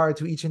 in regard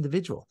to each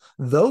individual,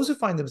 those who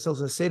find themselves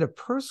in a state of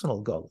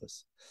personal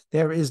Golus,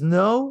 there is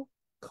no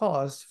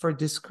cause for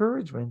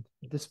discouragement,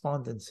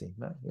 despondency.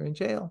 You're in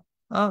jail.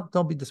 Oh,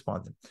 don't be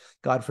despondent.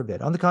 God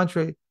forbid. On the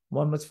contrary,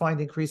 one must find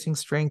increasing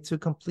strength to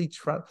complete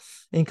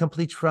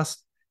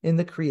trust in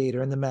the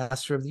Creator and the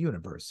Master of the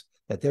universe,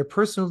 that their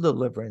personal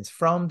deliverance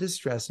from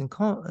distress and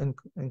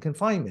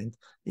confinement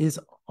is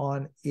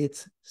on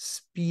its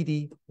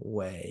speedy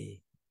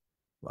way.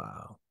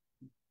 Wow.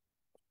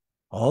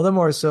 All the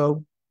more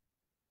so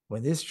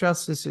When this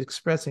justice is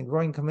expressing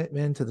growing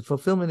commitment to the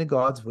fulfillment of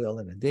God's will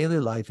in a daily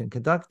life and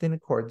conduct in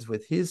accordance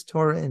with his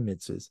Torah and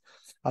mitzvahs,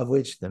 of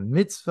which the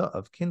mitzvah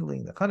of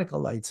kindling the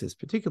Chanukah lights is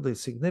particularly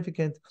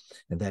significant,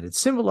 and that it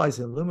symbolizes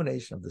the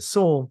illumination of the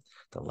soul,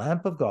 the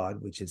lamp of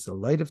God, which is the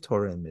light of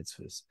Torah and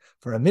mitzvahs.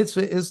 For a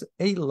mitzvah is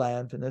a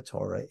lamp, and the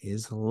Torah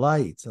is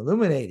light,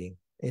 illuminating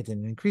it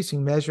in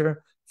increasing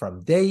measure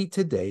from day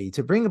to day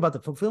to bring about the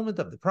fulfillment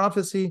of the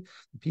prophecy.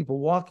 The people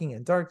walking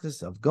in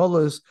darkness of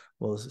Golus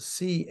will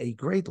see a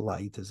great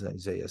light, as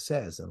Isaiah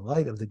says, and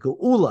light of the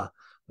Geula,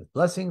 with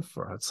blessing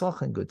for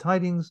Hatzlach and good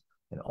tidings,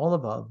 and all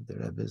above the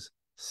Rebbe's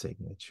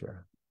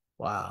signature.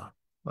 Wow,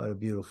 what a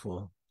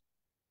beautiful,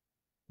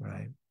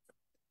 right?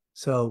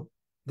 So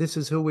this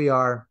is who we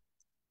are.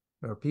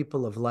 We're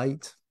people of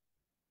light.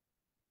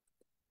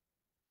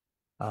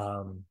 We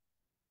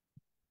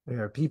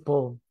are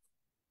people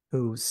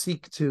who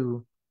seek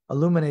to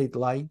illuminate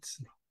light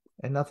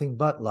and nothing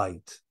but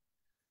light.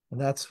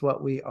 And that's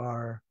what we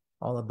are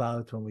all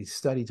about when we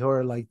study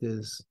Torah like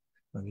this,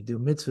 when we do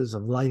mitzvahs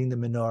of lighting the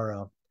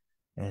menorah.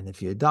 And if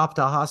you adopt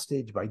a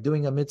hostage by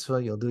doing a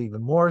mitzvah, you'll do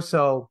even more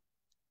so.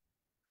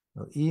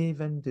 You'll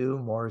even do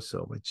more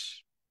so,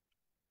 which,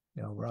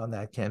 we're on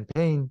that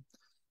campaign.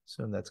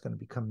 Soon that's going to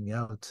be coming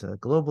out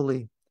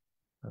globally.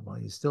 And while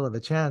you still have a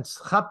chance,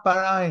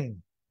 chaparain,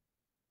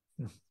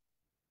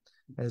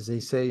 as they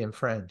say in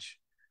French.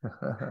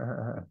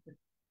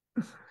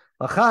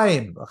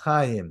 L'chaim,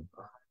 l'chaim.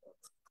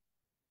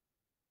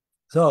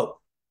 So,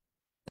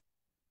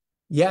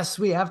 yes,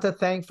 we have to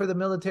thank for the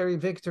military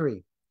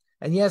victory.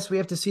 And yes, we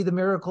have to see the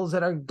miracles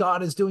that our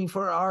God is doing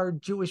for our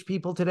Jewish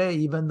people today,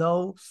 even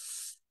though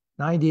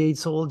 98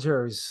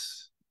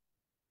 soldiers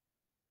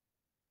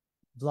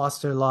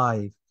lost their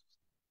life.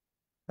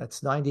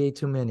 That's 98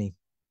 too many.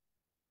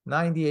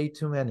 98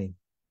 too many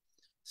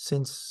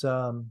since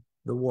the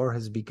war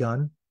has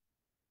begun.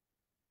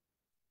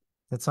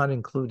 That's not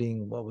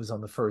including what was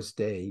on the first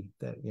day,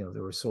 that,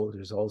 there were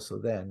soldiers also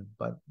then,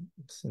 but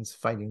since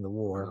fighting the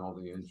war. And all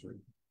the injured.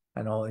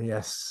 And all,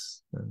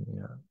 yes, and,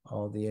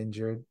 all the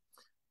injured.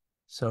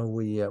 So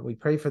we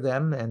pray for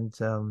them, and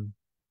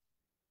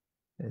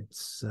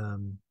it's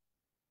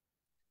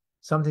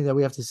something that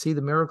we have to see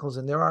the miracles,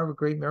 and there are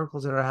great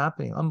miracles that are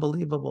happening,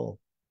 unbelievable,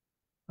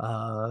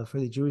 for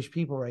the Jewish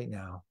people right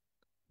now.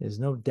 There's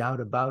no doubt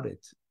about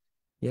it.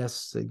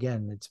 Yes,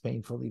 again, it's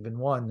painful, even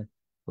one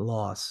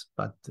loss,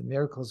 but the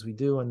miracles we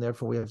do, and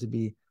therefore we have to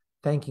be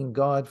thanking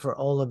God for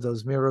all of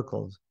those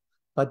miracles.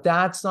 But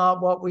that's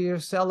not what we are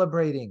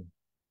celebrating.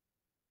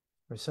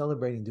 We're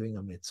celebrating doing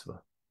a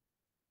mitzvah,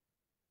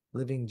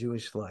 living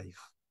Jewish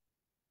life,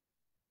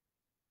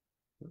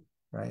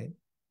 right?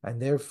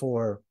 And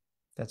therefore,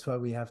 that's why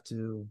we have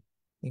to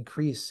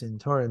increase in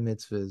Torah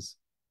mitzvahs,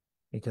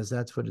 because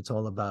that's what it's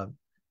all about.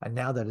 And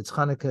now that it's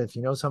Chanukah, if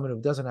you know someone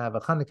who doesn't have a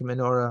Chanukah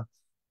menorah,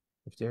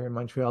 if they're in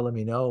Montreal, let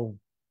me know.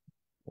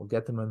 We'll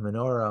get them a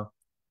menorah,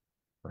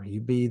 or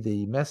you be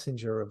the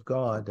messenger of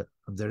God,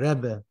 of the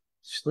Rebbe,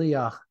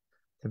 Shliach,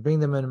 to bring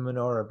them in a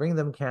menorah, bring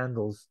them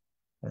candles,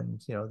 and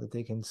that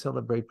they can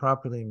celebrate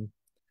properly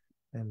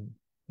and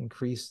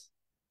increase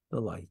the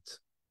light.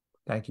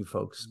 Thank you,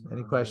 folks.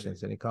 Any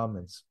questions? Any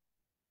comments?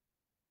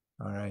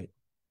 All right.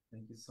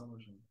 Thank you so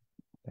much.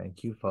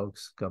 Thank you,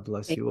 folks. God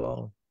bless you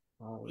all.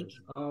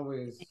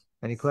 Always.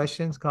 Any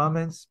questions,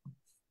 comments?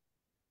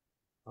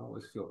 I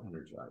always feel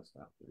energized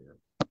after you.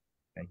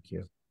 Thank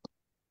you.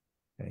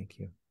 Thank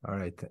you. All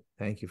right.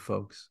 Thank you,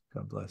 folks.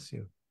 God bless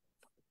you.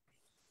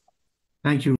 Thank you.